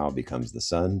Hunahau becomes the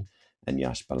sun and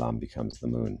Yashbalam becomes the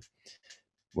moon.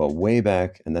 Well, way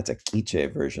back, and that's a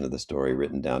Quiche version of the story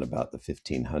written down about the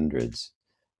 1500s,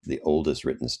 the oldest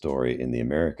written story in the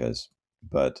Americas.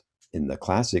 But in the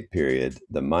classic period,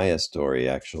 the Maya story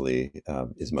actually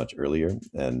is much earlier,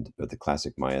 and the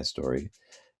classic Maya story.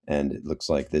 And it looks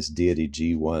like this deity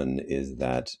G1 is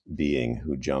that being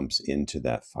who jumps into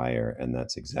that fire. And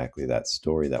that's exactly that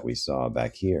story that we saw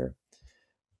back here,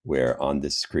 where on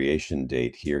this creation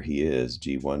date, here he is,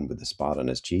 G1 with the spot on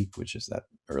his cheek, which is that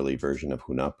early version of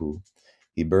Hunahpu.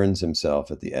 He burns himself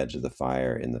at the edge of the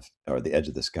fire or the edge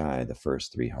of the sky, the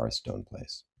first Three Hearthstone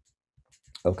place.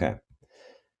 Okay.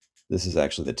 This is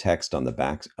actually the text on the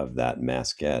back of that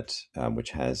maskette,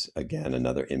 which has, again,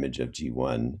 another image of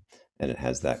G1, and it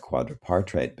has that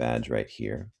quadripartite badge right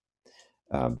here.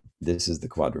 This is the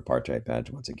quadripartite badge.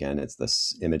 Once again, it's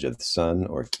this image of the sun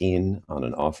or kin on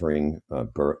an offering,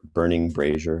 burning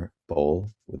brazier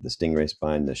bowl with the stingray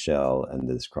spine, the shell, and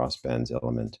this crossbands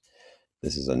element.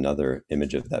 This is another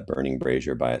image of that burning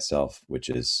brazier by itself, which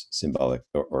is symbolic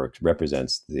or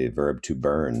represents the verb to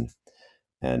burn.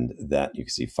 And that you can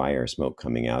see fire, smoke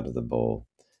coming out of the bowl.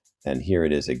 And here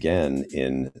it is again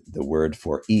in the word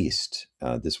for east.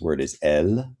 This word is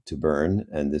El, to burn,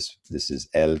 and this is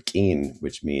El Kin,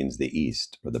 which means the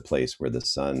east, or the place where the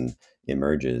sun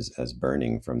emerges as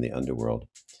burning from the underworld.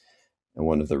 And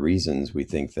one of the reasons we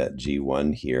think that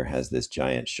G1 here has this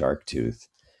giant shark tooth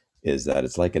is that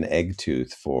it's like an egg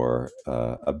tooth for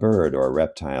a bird or a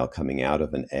reptile coming out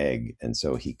of an egg. And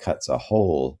so he cuts a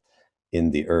hole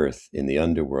in the earth, in the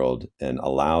underworld, and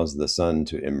allows the sun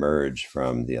to emerge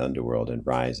from the underworld and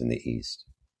rise in the east.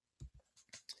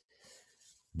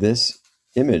 This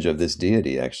image of this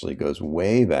deity actually goes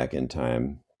way back in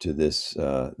time to this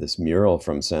this mural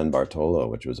from San Bartolo,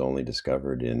 which was only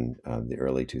discovered in the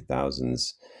early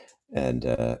 2000s. And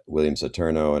William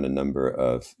Saturno and a number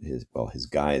of his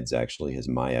guides, actually, his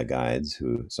Maya guides,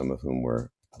 who some of whom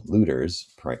were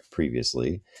looters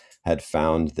previously, had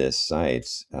found this site,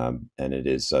 and it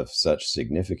is of such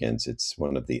significance. It's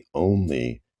one of the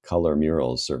only color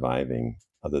murals surviving,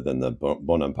 other than the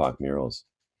Bonampak murals.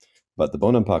 But the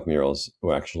Bonampak murals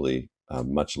were actually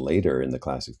much later in the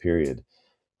classic period,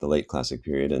 the late classic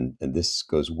period, and this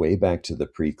goes way back to the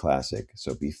pre-classic,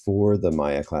 so before the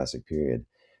Maya classic period.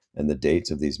 And the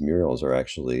dates of these murals are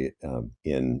actually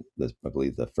in, I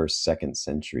believe, the first, second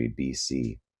century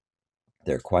BC.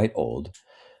 They're quite old.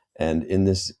 And in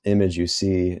this image, you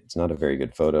see, it's not a very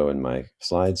good photo in my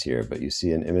slides here, but you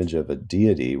see an image of a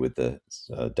deity with the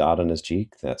dot on his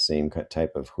cheek, that same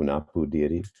type of Hunahpu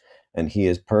deity. And he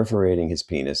is perforating his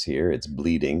penis here. It's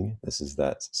bleeding. This is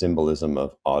that symbolism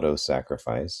of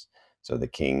auto-sacrifice. So the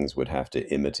kings would have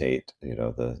to imitate,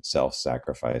 the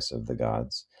self-sacrifice of the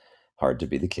gods. Hard to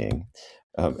be the king.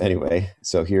 Anyway,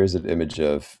 so here's an image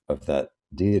of that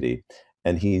deity.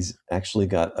 And he's actually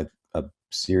got a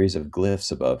series of glyphs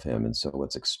above him. And so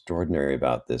what's extraordinary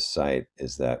about this site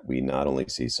is that we not only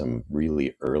see some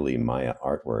really early Maya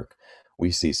artwork,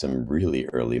 we see some really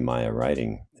early Maya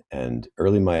writing. And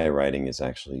early Maya writing is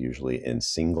actually usually in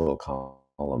single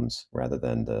columns rather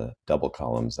than the double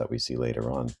columns that we see later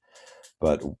on.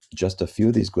 But just a few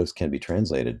of these glyphs can be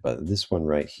translated, but this one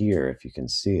right here, if you can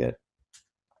see it,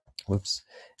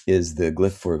 is the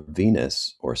glyph for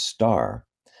Venus or star.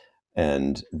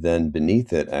 And then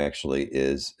beneath it actually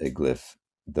is a glyph,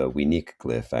 the Winik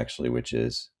glyph actually, which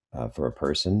is for a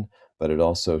person, but it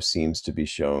also seems to be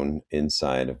shown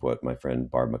inside of what my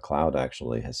friend Barb McLeod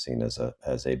actually has seen as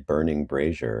a burning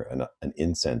brazier, an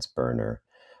incense burner.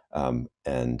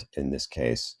 And in this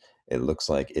case, it looks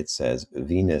like it says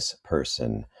Venus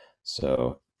person.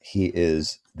 So he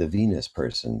is the Venus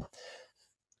person.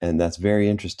 And that's very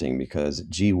interesting because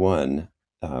G1,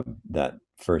 that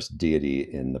first deity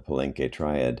in the Palenque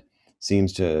triad,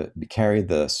 seems to carry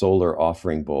the solar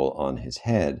offering bowl on his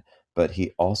head, but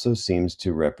he also seems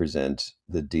to represent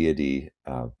the deity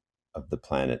of the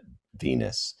planet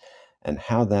Venus. And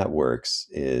how that works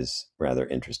is rather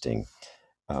interesting.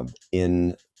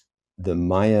 In the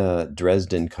Maya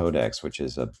Dresden Codex, which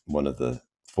is one of the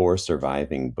 4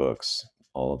 surviving books,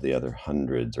 all of the other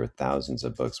hundreds or thousands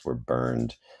of books were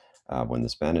burned when the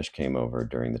Spanish came over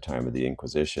during the time of the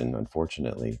Inquisition,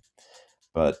 unfortunately.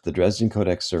 But the Dresden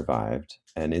Codex survived,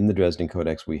 and in the Dresden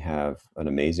Codex we have an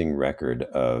amazing record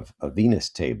of a Venus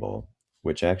table,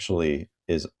 which actually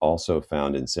is also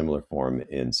found in similar form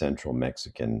in central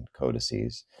Mexican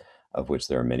codices, of which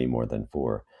there are many more than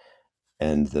 4.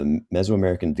 And the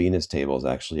Mesoamerican Venus tables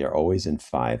actually are always in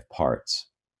 5 parts.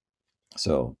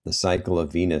 So the cycle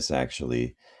of Venus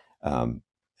actually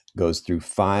goes through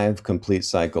 5 complete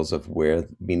cycles of where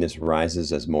Venus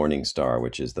rises as morning star,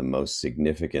 which is the most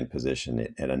significant position.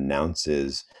 It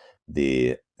announces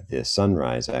the the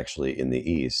sunrise actually in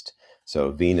the east.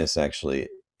 So Venus actually,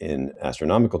 in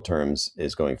astronomical terms,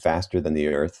 is going faster than the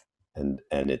Earth, and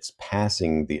it's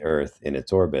passing the Earth in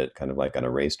its orbit, kind of like on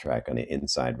a racetrack, on an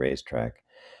inside racetrack,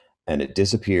 and it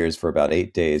disappears for about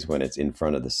 8 days when it's in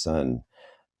front of the sun.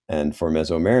 And for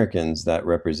Mesoamericans, that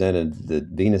represented the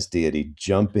Venus deity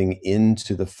jumping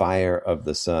into the fire of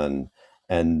the sun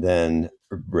and then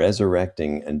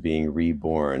resurrecting and being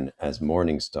reborn as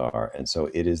morning star. And so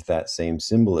it is that same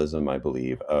symbolism, I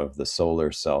believe, of the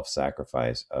solar self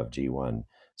sacrifice of G1.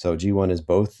 So G1 is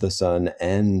both the sun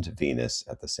and Venus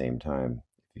at the same time,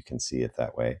 if you can see it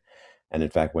that way. And in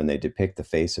fact, when they depict the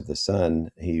face of the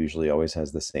sun, he usually always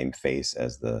has the same face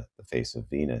as the face of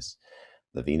Venus,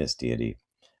 the Venus deity.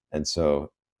 And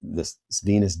so this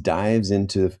Venus dives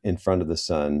into in front of the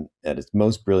sun at its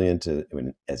most brilliant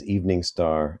as evening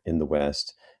star in the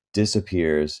west,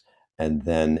 disappears, and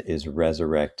then is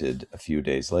resurrected a few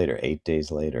days later, 8 days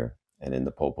later. And in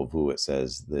the Popol Vuh, it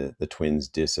says the twins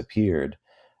disappeared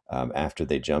after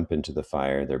they jump into the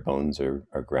fire. Their bones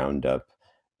are ground up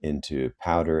into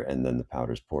powder, and then the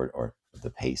powder is poured, or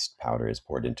the paste powder is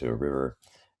poured into a river,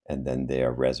 and then they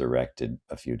are resurrected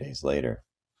a few days later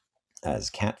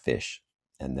as catfish,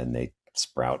 and then they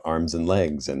sprout arms and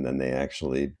legs, and then they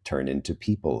actually turn into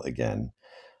people again.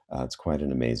 It's quite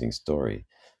an amazing story.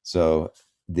 So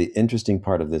the interesting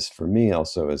part of this for me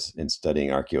also is in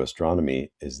studying archaeoastronomy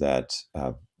is that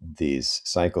these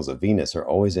cycles of Venus are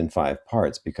always in 5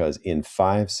 parts, because in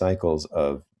 5 cycles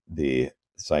of the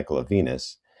cycle of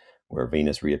Venus, where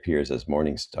Venus reappears as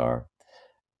morning star,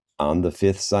 on the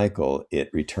 5th cycle,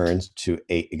 it returns to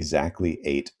exactly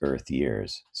 8 Earth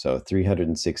years. So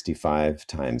 365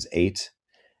 times 8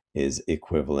 is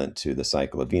equivalent to the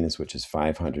cycle of Venus, which is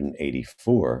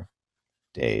 584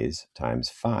 days times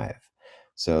 5.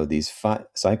 So these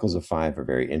cycles of 5 are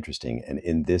very interesting. And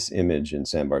in this image in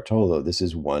San Bartolo, this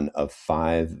is one of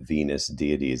 5 Venus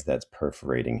deities that's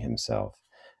perforating himself.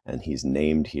 And he's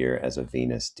named here as a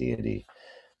Venus deity.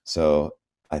 So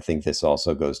I think this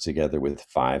also goes together with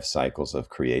 5 cycles of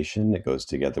creation. It goes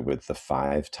together with the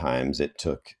 5 times it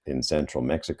took in central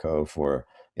Mexico for,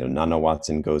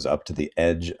 Nanahuatzin goes up to the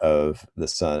edge of the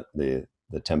sun, the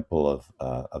temple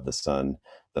of the sun,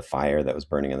 the fire that was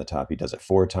burning on the top. He does it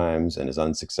 4 times and is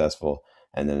unsuccessful.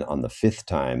 And then on the 5th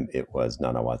time, it was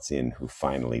Nanahuatzin who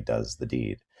finally does the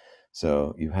deed.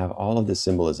 So you have all of the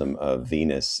symbolism of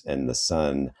Venus and the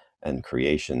sun and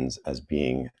creations as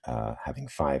being having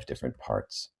 5 different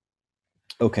parts.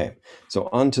 Okay, so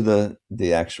on to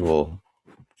the actual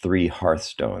 3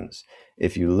 Hearthstones.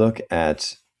 If you look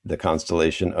at the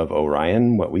constellation of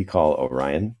Orion, what we call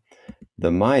Orion, the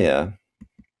Maya,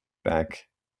 back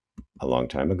a long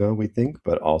time ago, we think,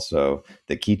 but also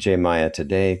the Quiche Maya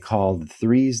today, called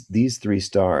these 3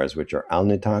 stars, which are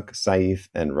Alnitak, Saif,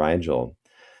 and Rigel,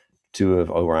 2 of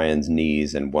Orion's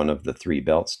knees and one of the 3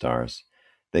 belt stars.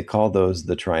 They call those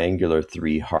the triangular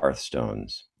 3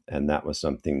 Hearthstones. And that was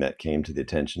something that came to the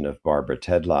attention of Barbara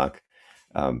Tedlock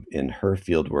in her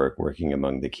fieldwork working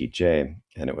among the Quiche.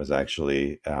 And it was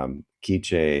actually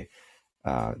Quiche,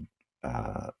 uh,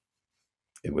 uh,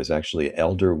 it was actually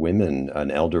elder women,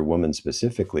 an elder woman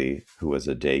specifically, who was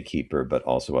a day keeper, but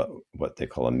also what they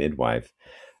call a midwife,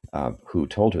 who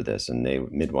told her this. And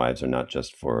midwives are not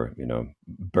just for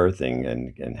birthing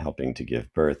and helping to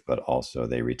give birth, but also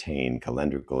they retain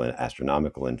calendrical and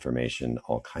astronomical information,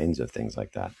 all kinds of things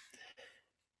like that.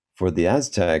 For the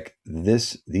Aztec,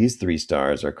 these 3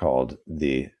 stars are called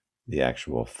the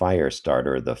actual fire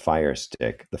starter, the fire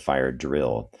stick, the fire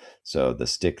drill. So the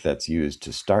stick that's used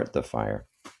to start the fire.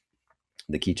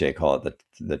 The Quiche call it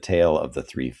the tail of the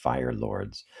 3 fire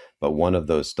lords, but one of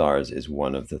those stars is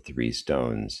one of the 3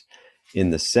 stones.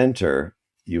 In the center,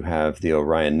 you have the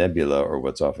Orion Nebula, or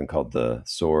what's often called the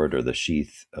sword or the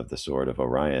sheath of the sword of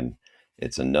Orion.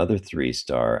 It's another 3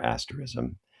 star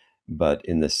asterism. But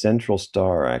in the central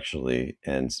star, actually,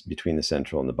 and between the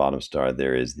central and the bottom star,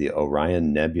 there is the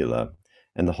Orion Nebula.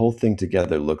 And the whole thing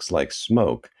together looks like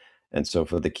smoke. And so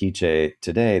for the Quiche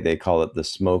today, they call it the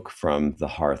smoke from the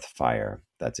hearth fire.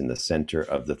 That's in the center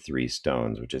of the 3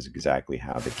 stones, which is exactly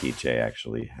how the Quiche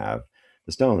actually have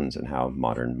the stones, and how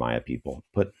modern Maya people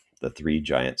put the 3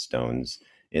 giant stones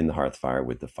in the hearth fire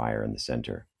with the fire in the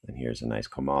center. And here's a nice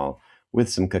comal with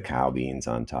some cacao beans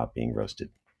on top being roasted.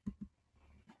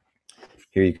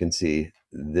 Here you can see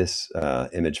this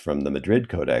image from the Madrid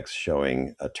Codex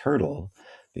showing a turtle,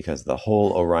 because the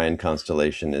whole Orion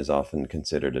constellation is often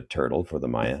considered a turtle for the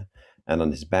Maya. And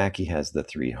on his back, he has the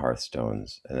three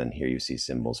Hearthstones. And then here you see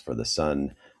symbols for the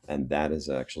sun. And that is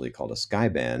actually called a sky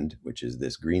band, which is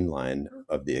this green line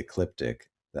of the ecliptic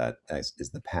that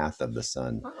is the path of the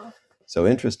sun. So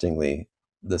interestingly,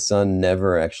 the sun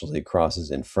never actually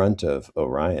crosses in front of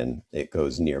Orion. It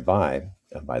goes nearby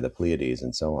by the Pleiades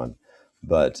and so on.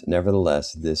 But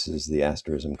nevertheless, this is the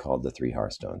asterism called the Three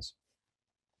Hearthstones.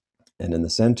 And in the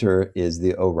center is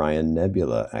the Orion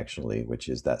Nebula, actually, which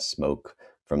is that smoke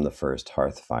from the first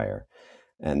hearth fire.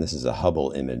 And this is a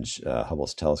Hubble image,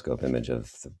 Hubble's telescope image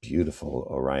of the beautiful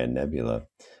Orion Nebula,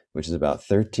 which is about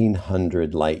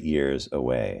 1,300 light years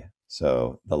away.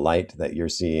 So the light that you're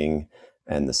seeing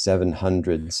and the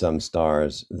 700 some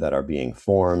stars that are being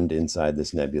formed inside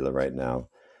this nebula right now,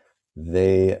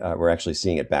 they were actually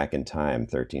seeing it back in time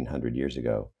 1,300 years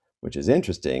ago, which is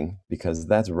interesting because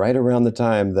that's right around the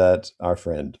time that our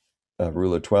friend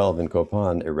Ruler 12 in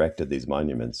Copan erected these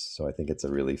monuments. So I think it's a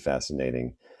really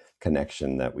fascinating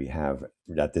connection that we have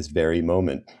at this very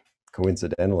moment.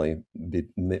 Coincidentally,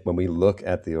 when we look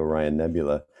at the Orion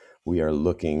Nebula, we are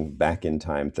looking back in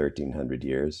time 1,300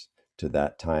 years to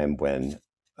that time when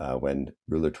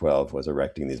Ruler 12 was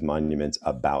erecting these monuments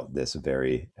about this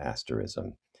very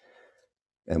asterism.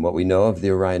 And what we know of the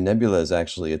Orion Nebula is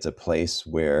actually it's a place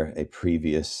where a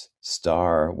previous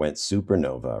star went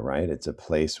supernova, right? It's a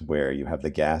place where you have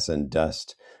the gas and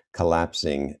dust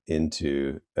collapsing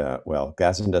into,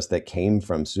 gas and dust that came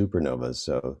from supernovas,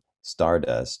 so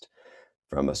stardust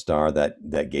from a star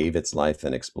that gave its life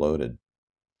and exploded.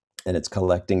 And it's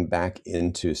collecting back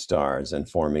into stars and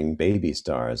forming baby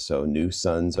stars. So new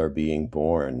suns are being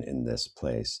born in this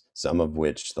place, some of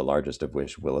which, the largest of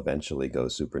which, will eventually go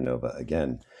supernova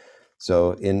again.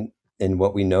 So in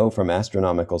what we know from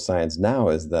astronomical science now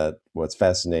is that what's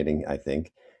fascinating, I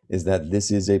think, is that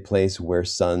this is a place where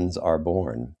suns are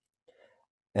born.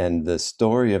 And the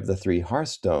story of the three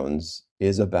Hearthstones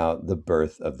is about the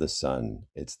birth of the sun.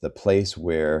 It's the place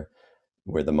where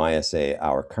the Maya say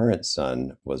our current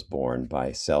sun was born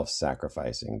by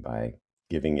self-sacrificing, by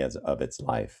giving of its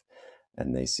life.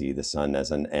 And they see the sun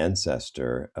as an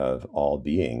ancestor of all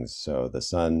beings. So the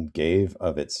sun gave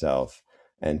of itself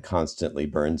and constantly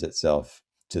burns itself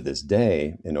to this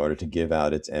day in order to give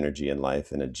out its energy and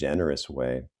life in a generous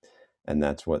way. And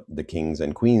that's what the kings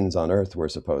and queens on earth were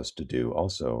supposed to do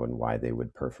also, and why they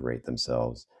would perforate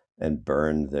themselves and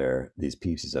burn these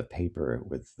pieces of paper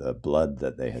with the blood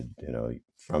that they had,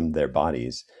 from their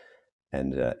bodies,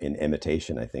 and in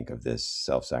imitation, I think, of this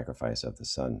self-sacrifice of the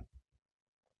sun.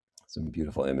 Some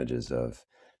beautiful images of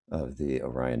the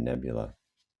Orion Nebula.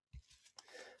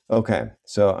 Okay,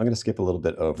 so I'm going to skip a little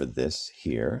bit over this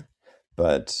here,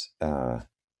 but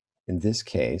in this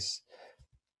case,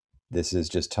 this is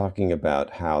just talking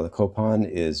about how the Copan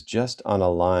is just on a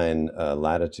line,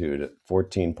 latitude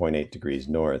 14.8 degrees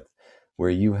north, where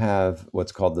you have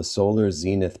what's called the solar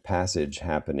zenith passage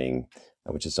happening,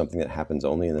 which is something that happens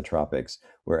only in the tropics,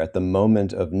 where at the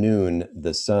moment of noon,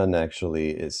 the sun actually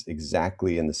is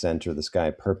exactly in the center of the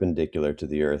sky, perpendicular to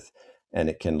the earth, and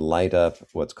it can light up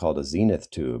what's called a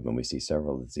zenith tube. And we see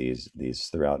several of these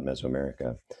throughout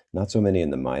Mesoamerica, not so many in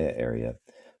the Maya area.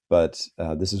 But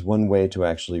this is one way to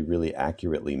actually really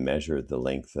accurately measure the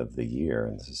length of the year.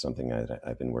 And this is something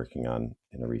I've been working on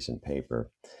in a recent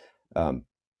paper. Um,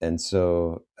 and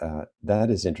so that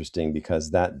is interesting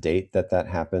because that date that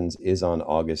happens is on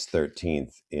August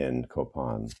 13th in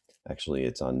Copan. Actually,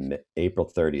 it's on April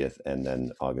 30th and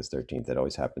then August 13th. It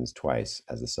always happens twice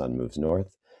as the sun moves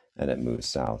north and it moves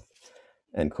south.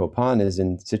 And Copan is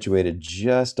situated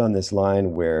just on this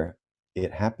line where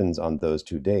it happens on those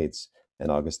two dates. And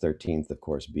August 13th, of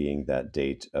course, being that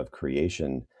date of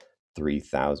creation,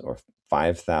 3,000 or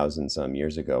 5,000 some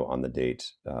years ago on the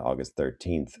date, August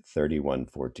 13th,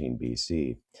 3114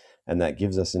 BC. And that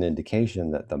gives us an indication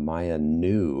that the Maya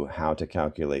knew how to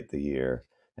calculate the year,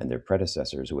 and their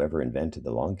predecessors, whoever invented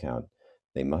the long count,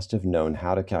 they must have known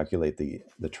how to calculate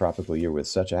the tropical year with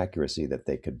such accuracy that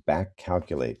they could back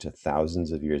calculate to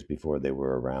thousands of years before they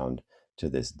were around to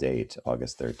this date,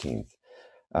 August 13th.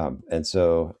 And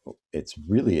so it's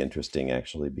really interesting,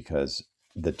 actually, because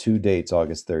the two dates,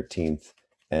 August 13th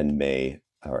and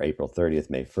April 30th,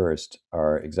 May 1st,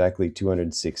 are exactly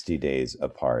 260 days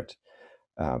apart,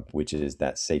 which is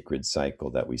that sacred cycle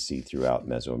that we see throughout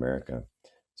Mesoamerica.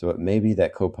 So it may be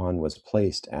that Copan was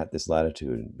placed at this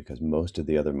latitude because most of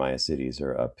the other Maya cities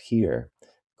are up here.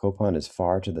 Copan is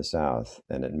far to the south,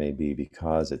 and it may be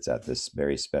because it's at this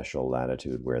very special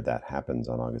latitude where that happens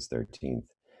on August 13th.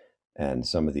 And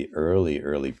some of the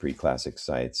early pre-classic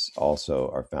sites also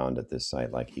are found at this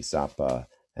site, like Isapa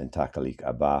and Takalik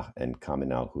Abah and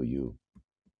Kaminal Huyu.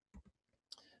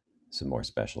 some more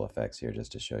special effects here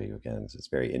just to show you again. It's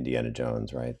very Indiana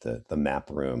Jones, right? The map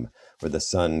room where the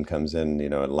sun comes in, you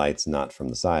know, it lights not from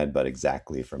the side, but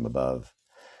exactly from above.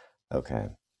 Okay.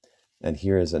 And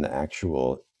here is an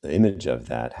actual image of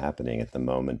that happening at the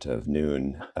moment of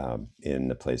noon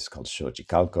in a place called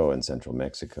Xochicalco in central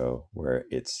Mexico, where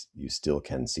you still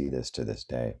can see this to this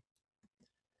day.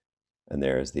 And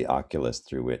there is the oculus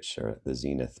through which, or the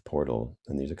zenith portal.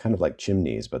 And these are kind of like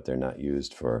chimneys, but they're not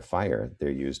used for fire. They're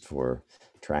used for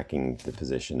tracking the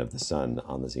position of the sun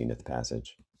on the zenith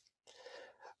passage.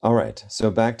 All right, so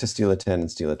back to Stela 10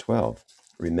 and Stela 12.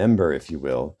 Remember, if you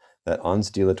will, that on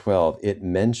Stela 12, it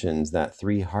mentions that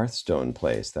Three Hearthstone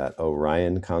place, that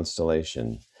Orion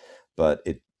constellation, but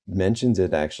it mentions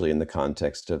it actually in the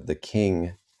context of the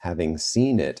king having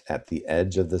seen it at the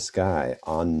edge of the sky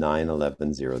on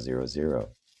 9/11/000.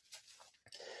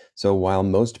 So while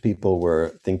most people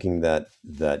were thinking that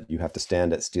you have to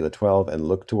stand at Stela 12 and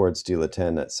look towards Stela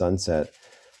 10 at sunset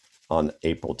on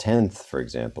April 10th, for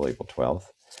example, April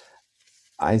 12th,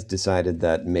 I decided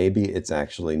that maybe it's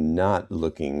actually not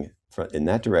looking in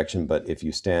that direction, but if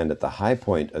you stand at the high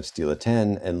point of Stela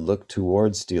 10 and look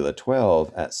towards Stela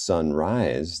 12 at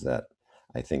sunrise, that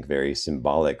I think very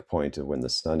symbolic point of when the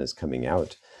sun is coming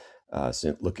out,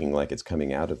 looking like it's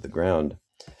coming out of the ground.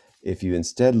 If you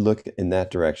instead look in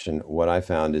that direction, what I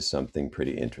found is something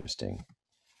pretty interesting.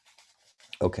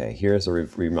 Okay, here's a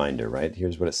reminder, right?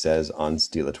 Here's what it says on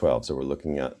Stela 12. So we're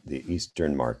looking at the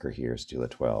eastern marker here, Stela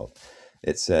 12.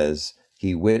 It says,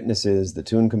 he witnesses the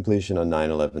tune completion on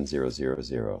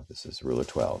 9/11/000. This is ruler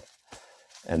 12.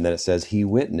 And then it says, he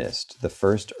witnessed the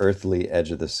first earthly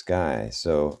edge of the sky.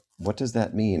 So what does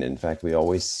that mean? In fact, we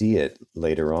always see it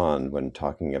later on when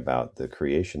talking about the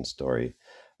creation story.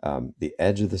 The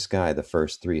edge of the sky, the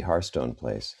first Three Hearthstone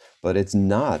place. But it's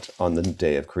not on the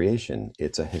day of creation.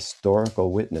 It's a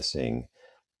historical witnessing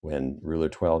when ruler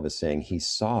 12 is saying he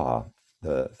saw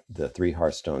the Three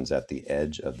Hearthstones at the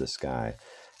edge of the sky.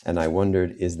 And I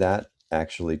wondered, is that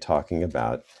actually talking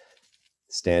about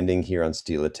standing here on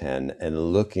Stela 10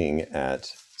 and looking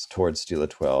towards Stela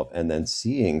 12 and then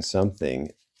seeing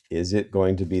something? Is it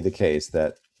going to be the case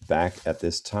that back at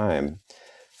this time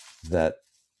that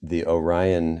the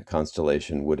Orion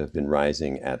constellation would have been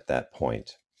rising at that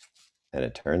point? And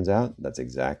it turns out that's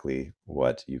exactly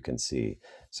what you can see.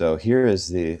 So here is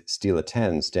the Stela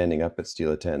 10 standing up at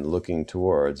Stela 10 looking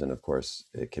towards, and of course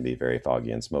it can be very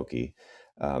foggy and smoky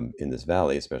in this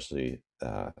valley, especially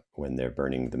when they're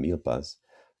burning the milpas.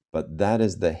 But that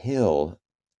is the hill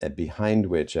behind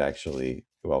which actually,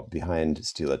 well, behind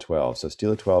Stela 12. So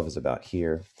Stela 12 is about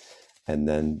here, and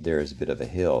then there is a bit of a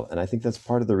hill. And I think that's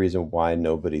part of the reason why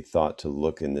nobody thought to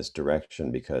look in this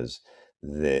direction, because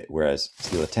whereas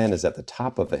Stela 10 is at the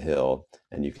top of a hill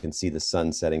and you can see the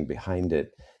sun setting behind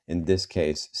it, in this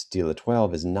case, Stela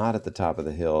 12 is not at the top of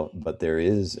the hill, but there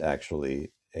is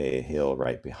actually a hill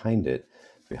right behind it,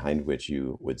 behind which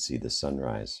you would see the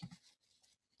sunrise.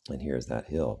 And here's that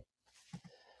hill.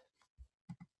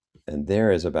 And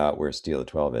there is about where Stela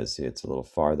 12 is. See, it's a little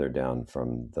farther down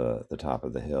from the top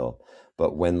of the hill.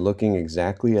 But when looking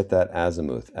exactly at that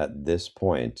azimuth at this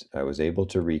point, I was able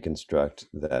to reconstruct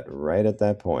that right at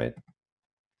that point,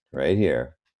 right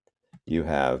here, you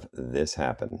have this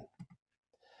happen.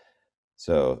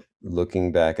 So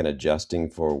looking back and adjusting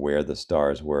for where the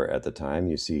stars were at the time,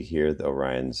 you see here the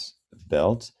Orion's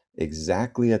belt.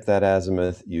 Exactly at that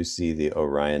azimuth, you see the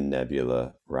Orion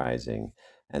Nebula rising.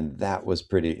 And that was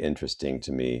pretty interesting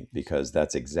to me because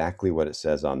that's exactly what it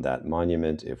says on that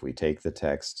monument. If we take the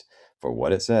text for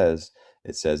what it says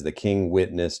the king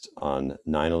witnessed on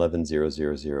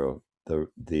 9/11/000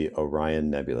 the Orion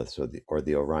Nebula, so the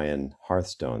Orion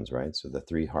Hearthstones, right? So the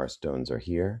Three Hearthstones are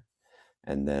here,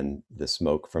 and then the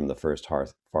smoke from the first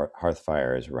hearth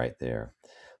fire is right there.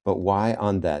 But why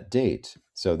on that date?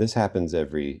 So this happens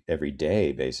every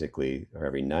day, basically, or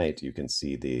every night. You can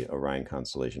see the Orion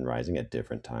constellation rising at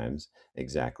different times,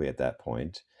 exactly at that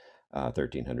point,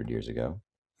 1,300 years ago.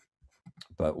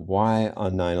 But why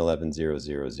on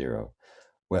 9/11/000?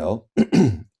 Well,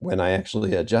 when I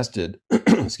actually adjusted,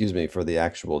 excuse me, for the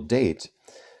actual date,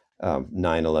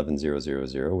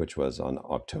 9/11/000, which was on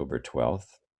October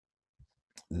 12th,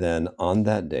 then on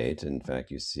that date, in fact,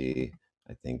 you see,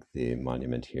 I think the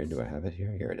monument here. Do I have it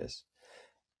here? Here it is.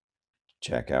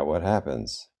 Check out what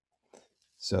happens.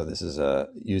 So this is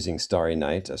using Starry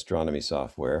Night astronomy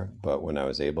software, but when I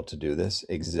was able to do this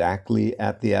exactly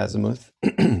at the azimuth,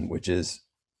 which is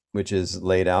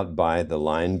laid out by the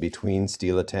line between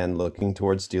Stela 10 looking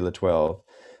towards Stela 12,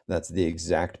 that's the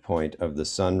exact point of the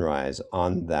sunrise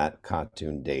on that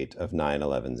cartoon date of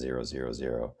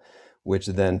 9/11/000, which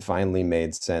then finally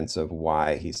made sense of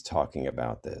why he's talking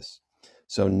about this.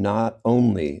 So not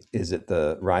only is it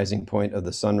the rising point of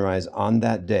the sunrise on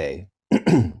that day,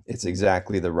 it's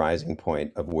exactly the rising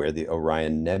point of where the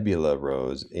Orion Nebula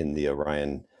rose in the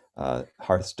Orion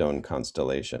Hearthstone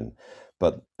constellation.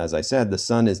 But as I said, the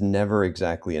sun is never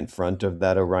exactly in front of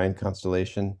that Orion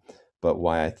constellation. But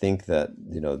why I think that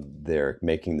they're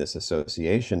making this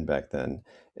association back then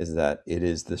is that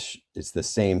it's the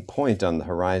same point on the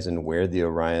horizon where the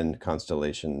Orion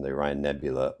constellation, the Orion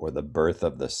Nebula, or the birth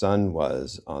of the sun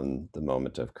was on the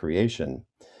moment of creation,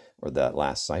 or that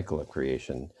last cycle of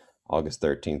creation, August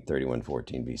 13th,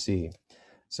 3114 BC.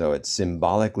 So it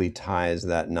symbolically ties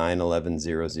that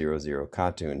 9/11/000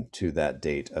 Katun to that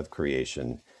date of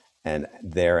creation, and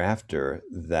thereafter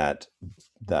that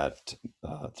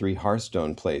Three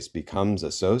Hearthstone place becomes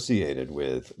associated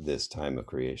with this time of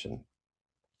creation.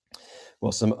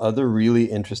 Well, some other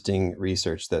really interesting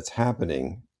research that's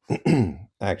happening,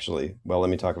 actually, well, let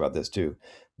me talk about this too.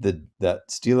 That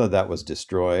stela that was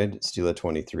destroyed, stela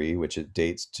 23, which it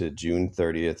dates to June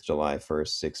 30th, July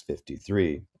 1st,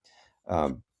 653.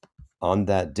 On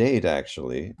that date,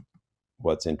 actually,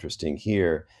 what's interesting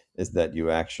here is that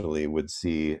you actually would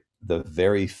see the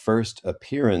very first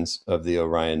appearance of the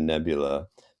Orion Nebula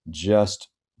just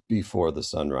before the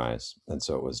sunrise. And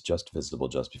so it was just visible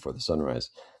just before the sunrise,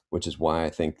 which is why I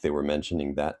think they were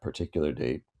mentioning that particular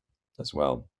date as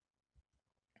well.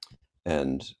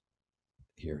 And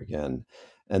here again.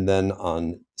 And then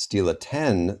on stela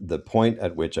 10, the point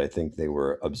at which I think they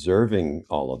were observing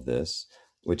all of this,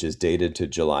 which is dated to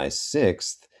July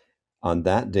 6th, on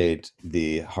that date,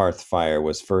 the hearth fire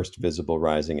was first visible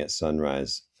rising at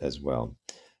sunrise as well.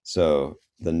 So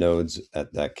the nodes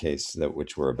at that case,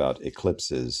 which were about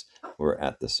eclipses, were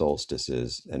at the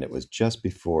solstices, and it was just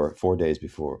before, 4 days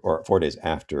before, or 4 days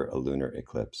after a lunar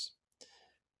eclipse.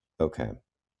 Okay.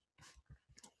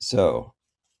 So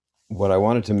what I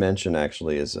wanted to mention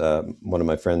actually is one of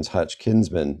my friends, Hutch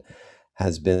Kinsman,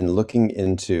 has been looking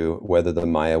into whether the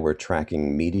Maya were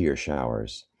tracking meteor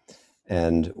showers.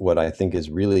 And what I think is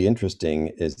really interesting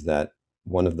is that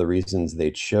one of the reasons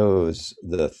they chose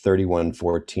the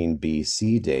 3114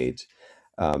 BC date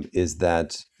is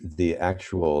that the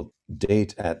actual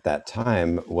date at that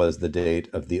time was the date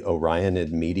of the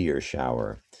Orionid meteor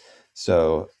shower.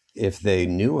 So if they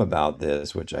knew about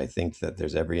this, which I think that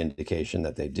there's every indication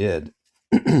that they did,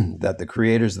 that the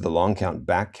creators of the long count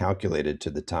back calculated to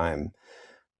the time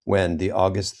when the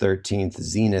August 13th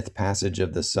zenith passage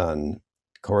of the sun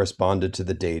corresponded to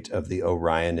the date of the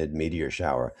Orionid meteor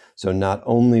shower. So not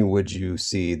only would you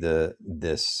see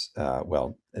this,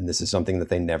 and this is something that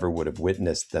they never would have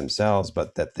witnessed themselves,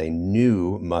 but that they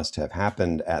knew must have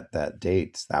happened at that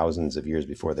date thousands of years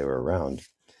before they were around,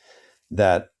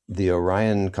 that the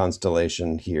Orion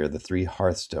constellation here, the Three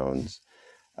Hearthstones,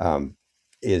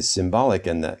 is symbolic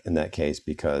in that case,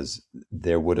 because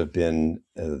there would have been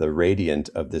the radiant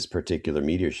of this particular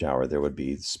meteor shower. There would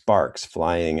be sparks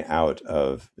flying out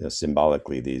of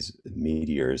symbolically these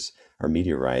meteors or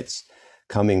meteorites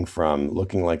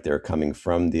looking like they're coming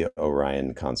from the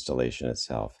Orion constellation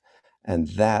itself. And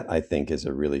that, I think, is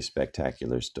a really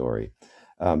spectacular story.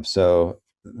 So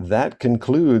that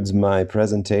concludes my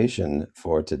presentation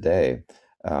for today.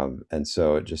 And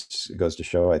so it just goes to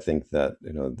show, I think, that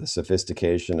the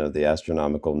sophistication of the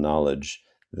astronomical knowledge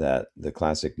that the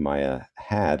classic Maya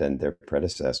had, and their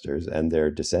predecessors and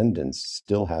their descendants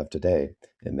still have today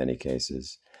in many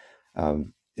cases.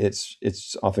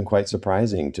 It's often quite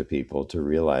surprising to people to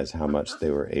realize how much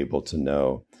they were able to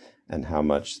know, and how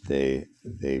much they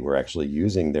were actually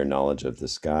using their knowledge of the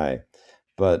sky.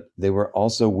 But they were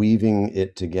also weaving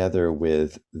it together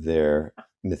with their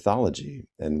mythology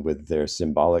and with their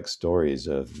symbolic stories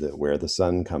of where the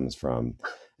sun comes from,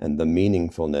 and the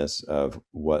meaningfulness of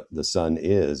what the sun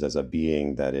is as a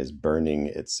being that is burning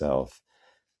itself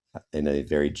in a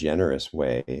very generous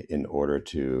way in order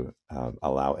to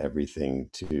allow everything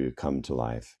to come to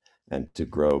life and to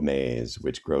grow maize,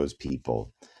 which grows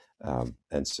people.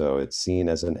 And so it's seen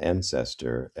as an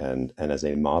ancestor and as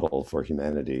a model for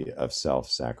humanity of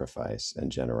self-sacrifice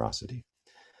and generosity.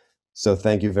 So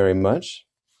thank you very much.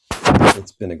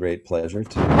 It's been a great pleasure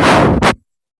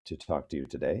to talk to you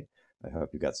today. I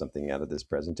hope you got something out of this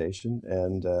presentation,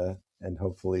 and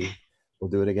hopefully we'll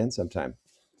do it again sometime.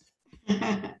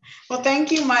 Well,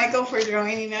 thank you, Michael, for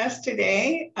joining us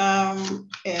today.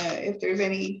 If there's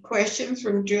any questions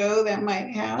from Joe that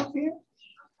might have here.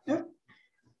 Nope.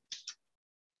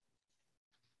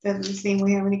 Doesn't seem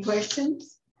we have any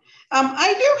questions.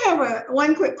 I do have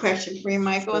one quick question for you,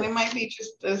 Michael, and it might be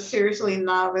just a seriously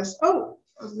novice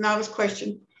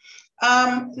question.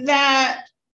 That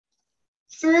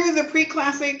through the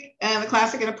pre-classic and the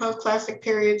classic and the post-classic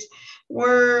periods,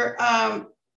 were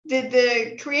did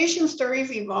the creation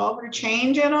stories evolve or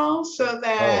change at all so Oh,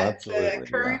 that the absolutely. Yeah.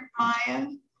 current Maya?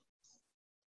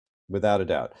 Without a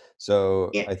doubt.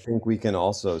 So Yeah. I think we can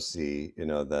also see,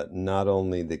 that not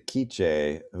only the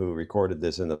Quiche who recorded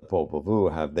this in the Popol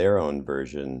Vuh have their own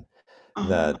version, Uh-huh.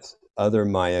 that other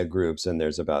Maya groups, and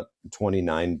there's about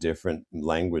 29 different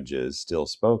languages still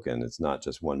spoken, it's not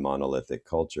just one monolithic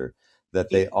culture, that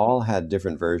they Yeah. all had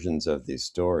different versions of these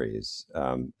stories.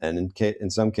 And in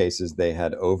some cases, they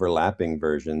had overlapping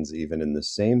versions even in the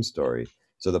same story.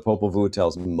 So the Popol Vuh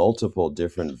tells multiple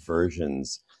different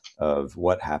versions of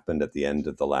what happened at the end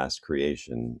of the last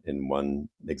creation. In one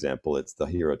example, it's the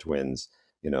hero twins,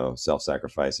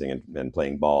 self-sacrificing and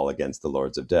playing ball against the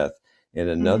lords of death. In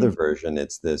another Mm-hmm. version,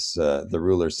 it's this the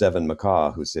ruler Seven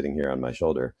Macaw, who's sitting here on my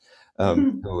shoulder,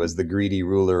 who was the greedy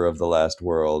ruler of the last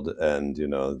world, and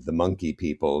the monkey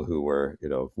people who were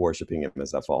worshiping him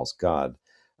as a false god.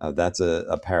 That's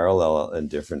a parallel and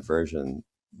different version,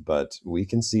 but we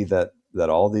can see that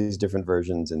all these different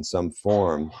versions, in some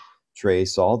form,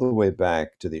 trace all the way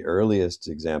back to the earliest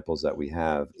examples that we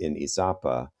have in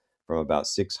Isapa from about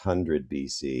 600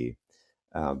 BC.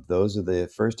 Those are the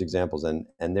first examples, and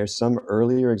there's some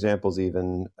earlier examples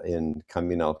even in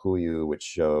Kaminalkuyu, which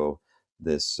show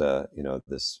this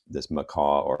this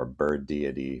macaw or bird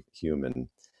deity human,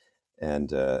 and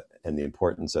the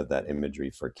importance of that imagery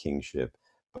for kingship.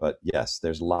 But yes,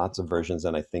 there's lots of versions,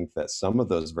 and I think that some of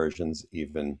those versions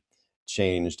even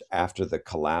changed after the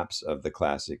collapse of the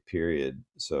classic period.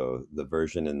 So the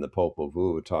version in the Popol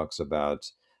Vuh talks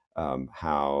about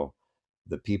how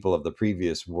the people of the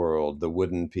previous world, the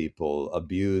wooden people,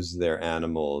 abused their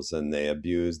animals and they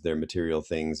abused their material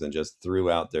things and just threw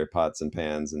out their pots and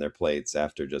pans and their plates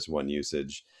after just one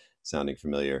usage. Sounding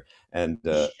familiar? And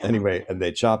Yeah. anyway, and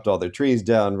they chopped all their trees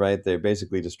down, right? They're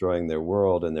basically destroying their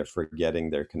world and they're forgetting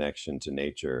their connection to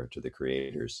nature, to the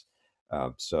creators.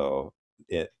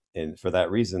 And for that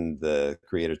reason, the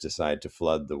creators decide to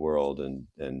flood the world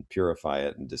and purify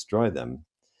it and destroy them.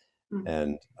 Mm-hmm.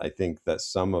 And I think that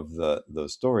some of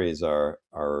those stories are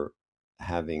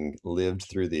having lived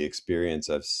through the experience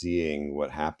of seeing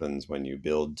what happens when you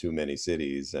build too many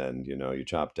cities and you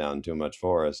chop down too much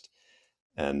forest.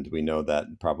 And we know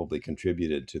that probably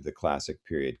contributed to the classic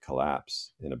period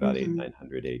collapse in about 8 Mm-hmm.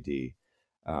 900 AD.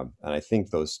 And I think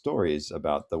those stories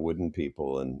about the wooden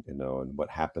people and and what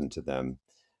happened to them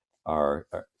are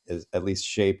is at least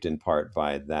shaped in part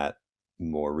by that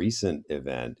more recent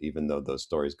event, even though those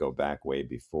stories go back way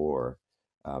before.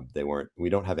 They weren't. We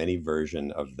don't have any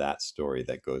version of that story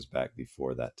that goes back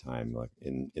before that time, like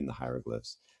in the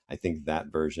hieroglyphs. I think that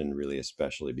version really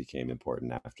especially became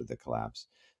important after the collapse.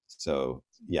 So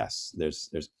yes, there's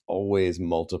always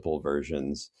multiple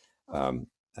versions. Um,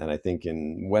 and I think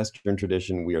in Western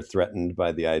tradition, we are threatened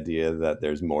by the idea that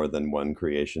there's more than one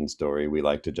creation story. We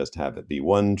like to just have it be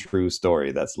one true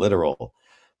story that's literal.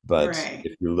 But Right.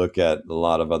 if you look at a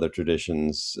lot of other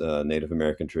traditions, Native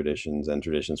American traditions, and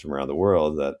traditions from around the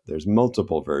world, that there's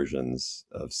multiple versions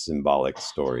of symbolic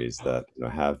stories that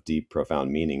have deep,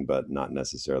 profound meaning, but not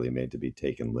necessarily made to be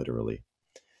taken literally.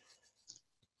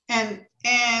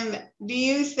 And do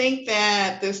you think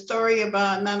that the story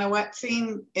about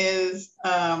Nanawatsin is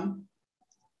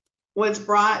was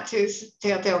brought to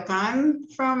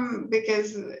Teotihuacan from,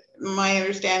 because my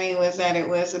understanding was that it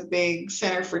was a big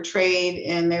center for trade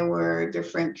and there were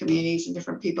different communities and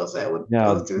different peoples that would go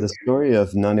Now, through the story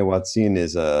of Nanehuatzin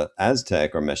is a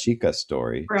Aztec or Mexica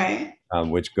story, there. Right.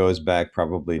 which goes back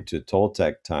probably to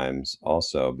Toltec times,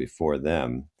 also before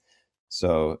them.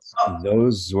 So Oh,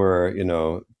 those were,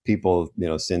 people,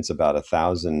 since about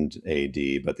 1000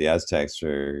 AD, but the Aztecs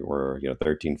were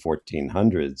 13,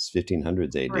 1400s,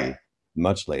 1500s right. AD,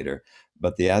 much later.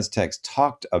 But the Aztecs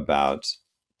talked about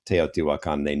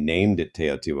Teotihuacan. They named it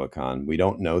Teotihuacan. We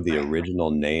don't know the Right.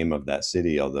 original name of that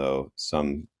city, although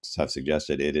some have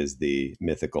suggested it is the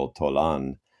mythical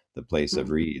Tolan, the place of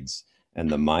Mm-hmm. reeds. And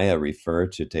the Maya refer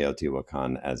to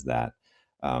Teotihuacan as that,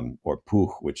 or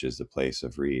Puj, which is the place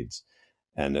of reeds.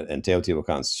 And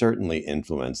Teotihuacan certainly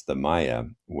influenced the Maya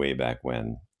way back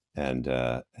when, and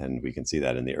we can see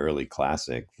that in the early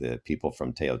classic. The people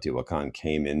from Teotihuacan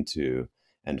came into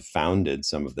and founded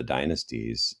some of the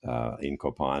dynasties in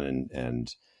Copan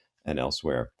and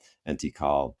elsewhere, and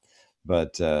Tikal.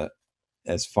 But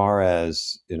as far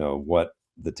as what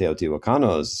the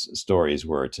Teotihuacanos stories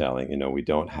were telling, we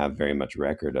don't have very much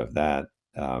record of that.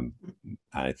 Um,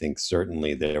 I think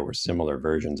certainly there were similar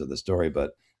versions of the story,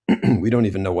 but we don't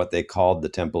even know what they called the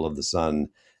Temple of the Sun,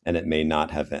 and it may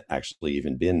not have actually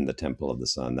even been the Temple of the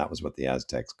Sun. That was what the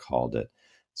Aztecs called it.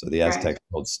 So the Right. Aztecs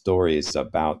told stories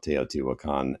about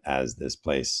Teotihuacan as this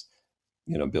place,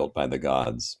 built by the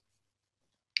gods,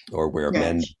 or where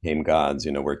men Gotcha. became gods,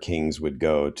 where kings would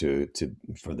go to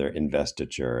for their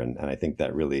investiture. And I think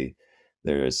that really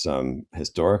there is some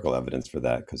historical evidence for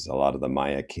that, because a lot of the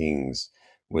Maya kings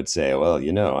would say, well,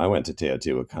 I went to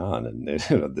Teotihuacan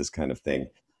and this kind of thing.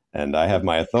 And I have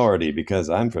my authority because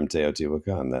I'm from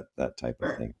Teotihuacan, that type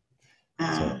of thing. So,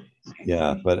 Ah, I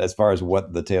yeah, see. but as far as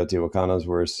what the Teotihuacanos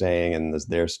were saying and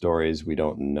their stories, we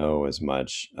don't know as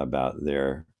much about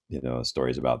their,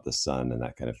 stories about the sun and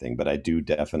that kind of thing. But I do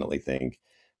definitely think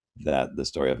that the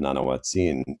story of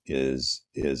Nanahuatzin is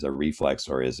a reflex,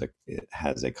 or it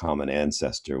has a common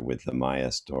ancestor with the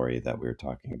Maya story that we were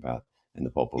talking about in the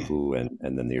Popol Yeah. Vuh,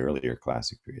 and then the earlier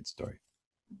classic period story.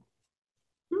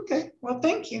 Okay. Well,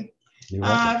 thank you. You're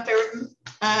welcome. If there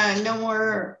are no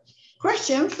more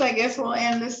questions, I guess we'll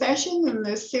end the session in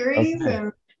this series. Okay.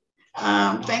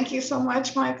 And thank you so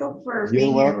much, Michael, for You're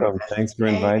being here with welcome. us Thanks for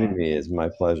today. inviting me. It's my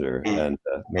pleasure. And, And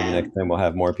maybe next and time we'll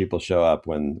have more people show up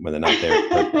when they're not there in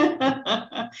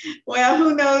person. well,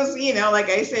 who knows? Like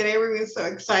I said, everyone's so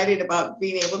excited about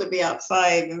being able to be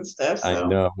outside and stuff. I So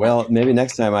know. Well, maybe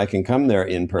next time I can come there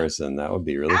in person. That would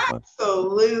be really fun.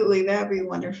 absolutely, that'd be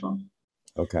wonderful.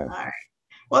 Okay. All right.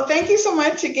 Well, thank you so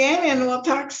much again, and we'll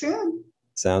talk soon.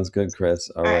 Sounds good, Chris.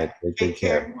 All All right. right. Take good Take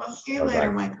care. care. We'll see you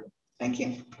later, Bye-bye. Michael. Thank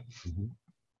you. Mhm.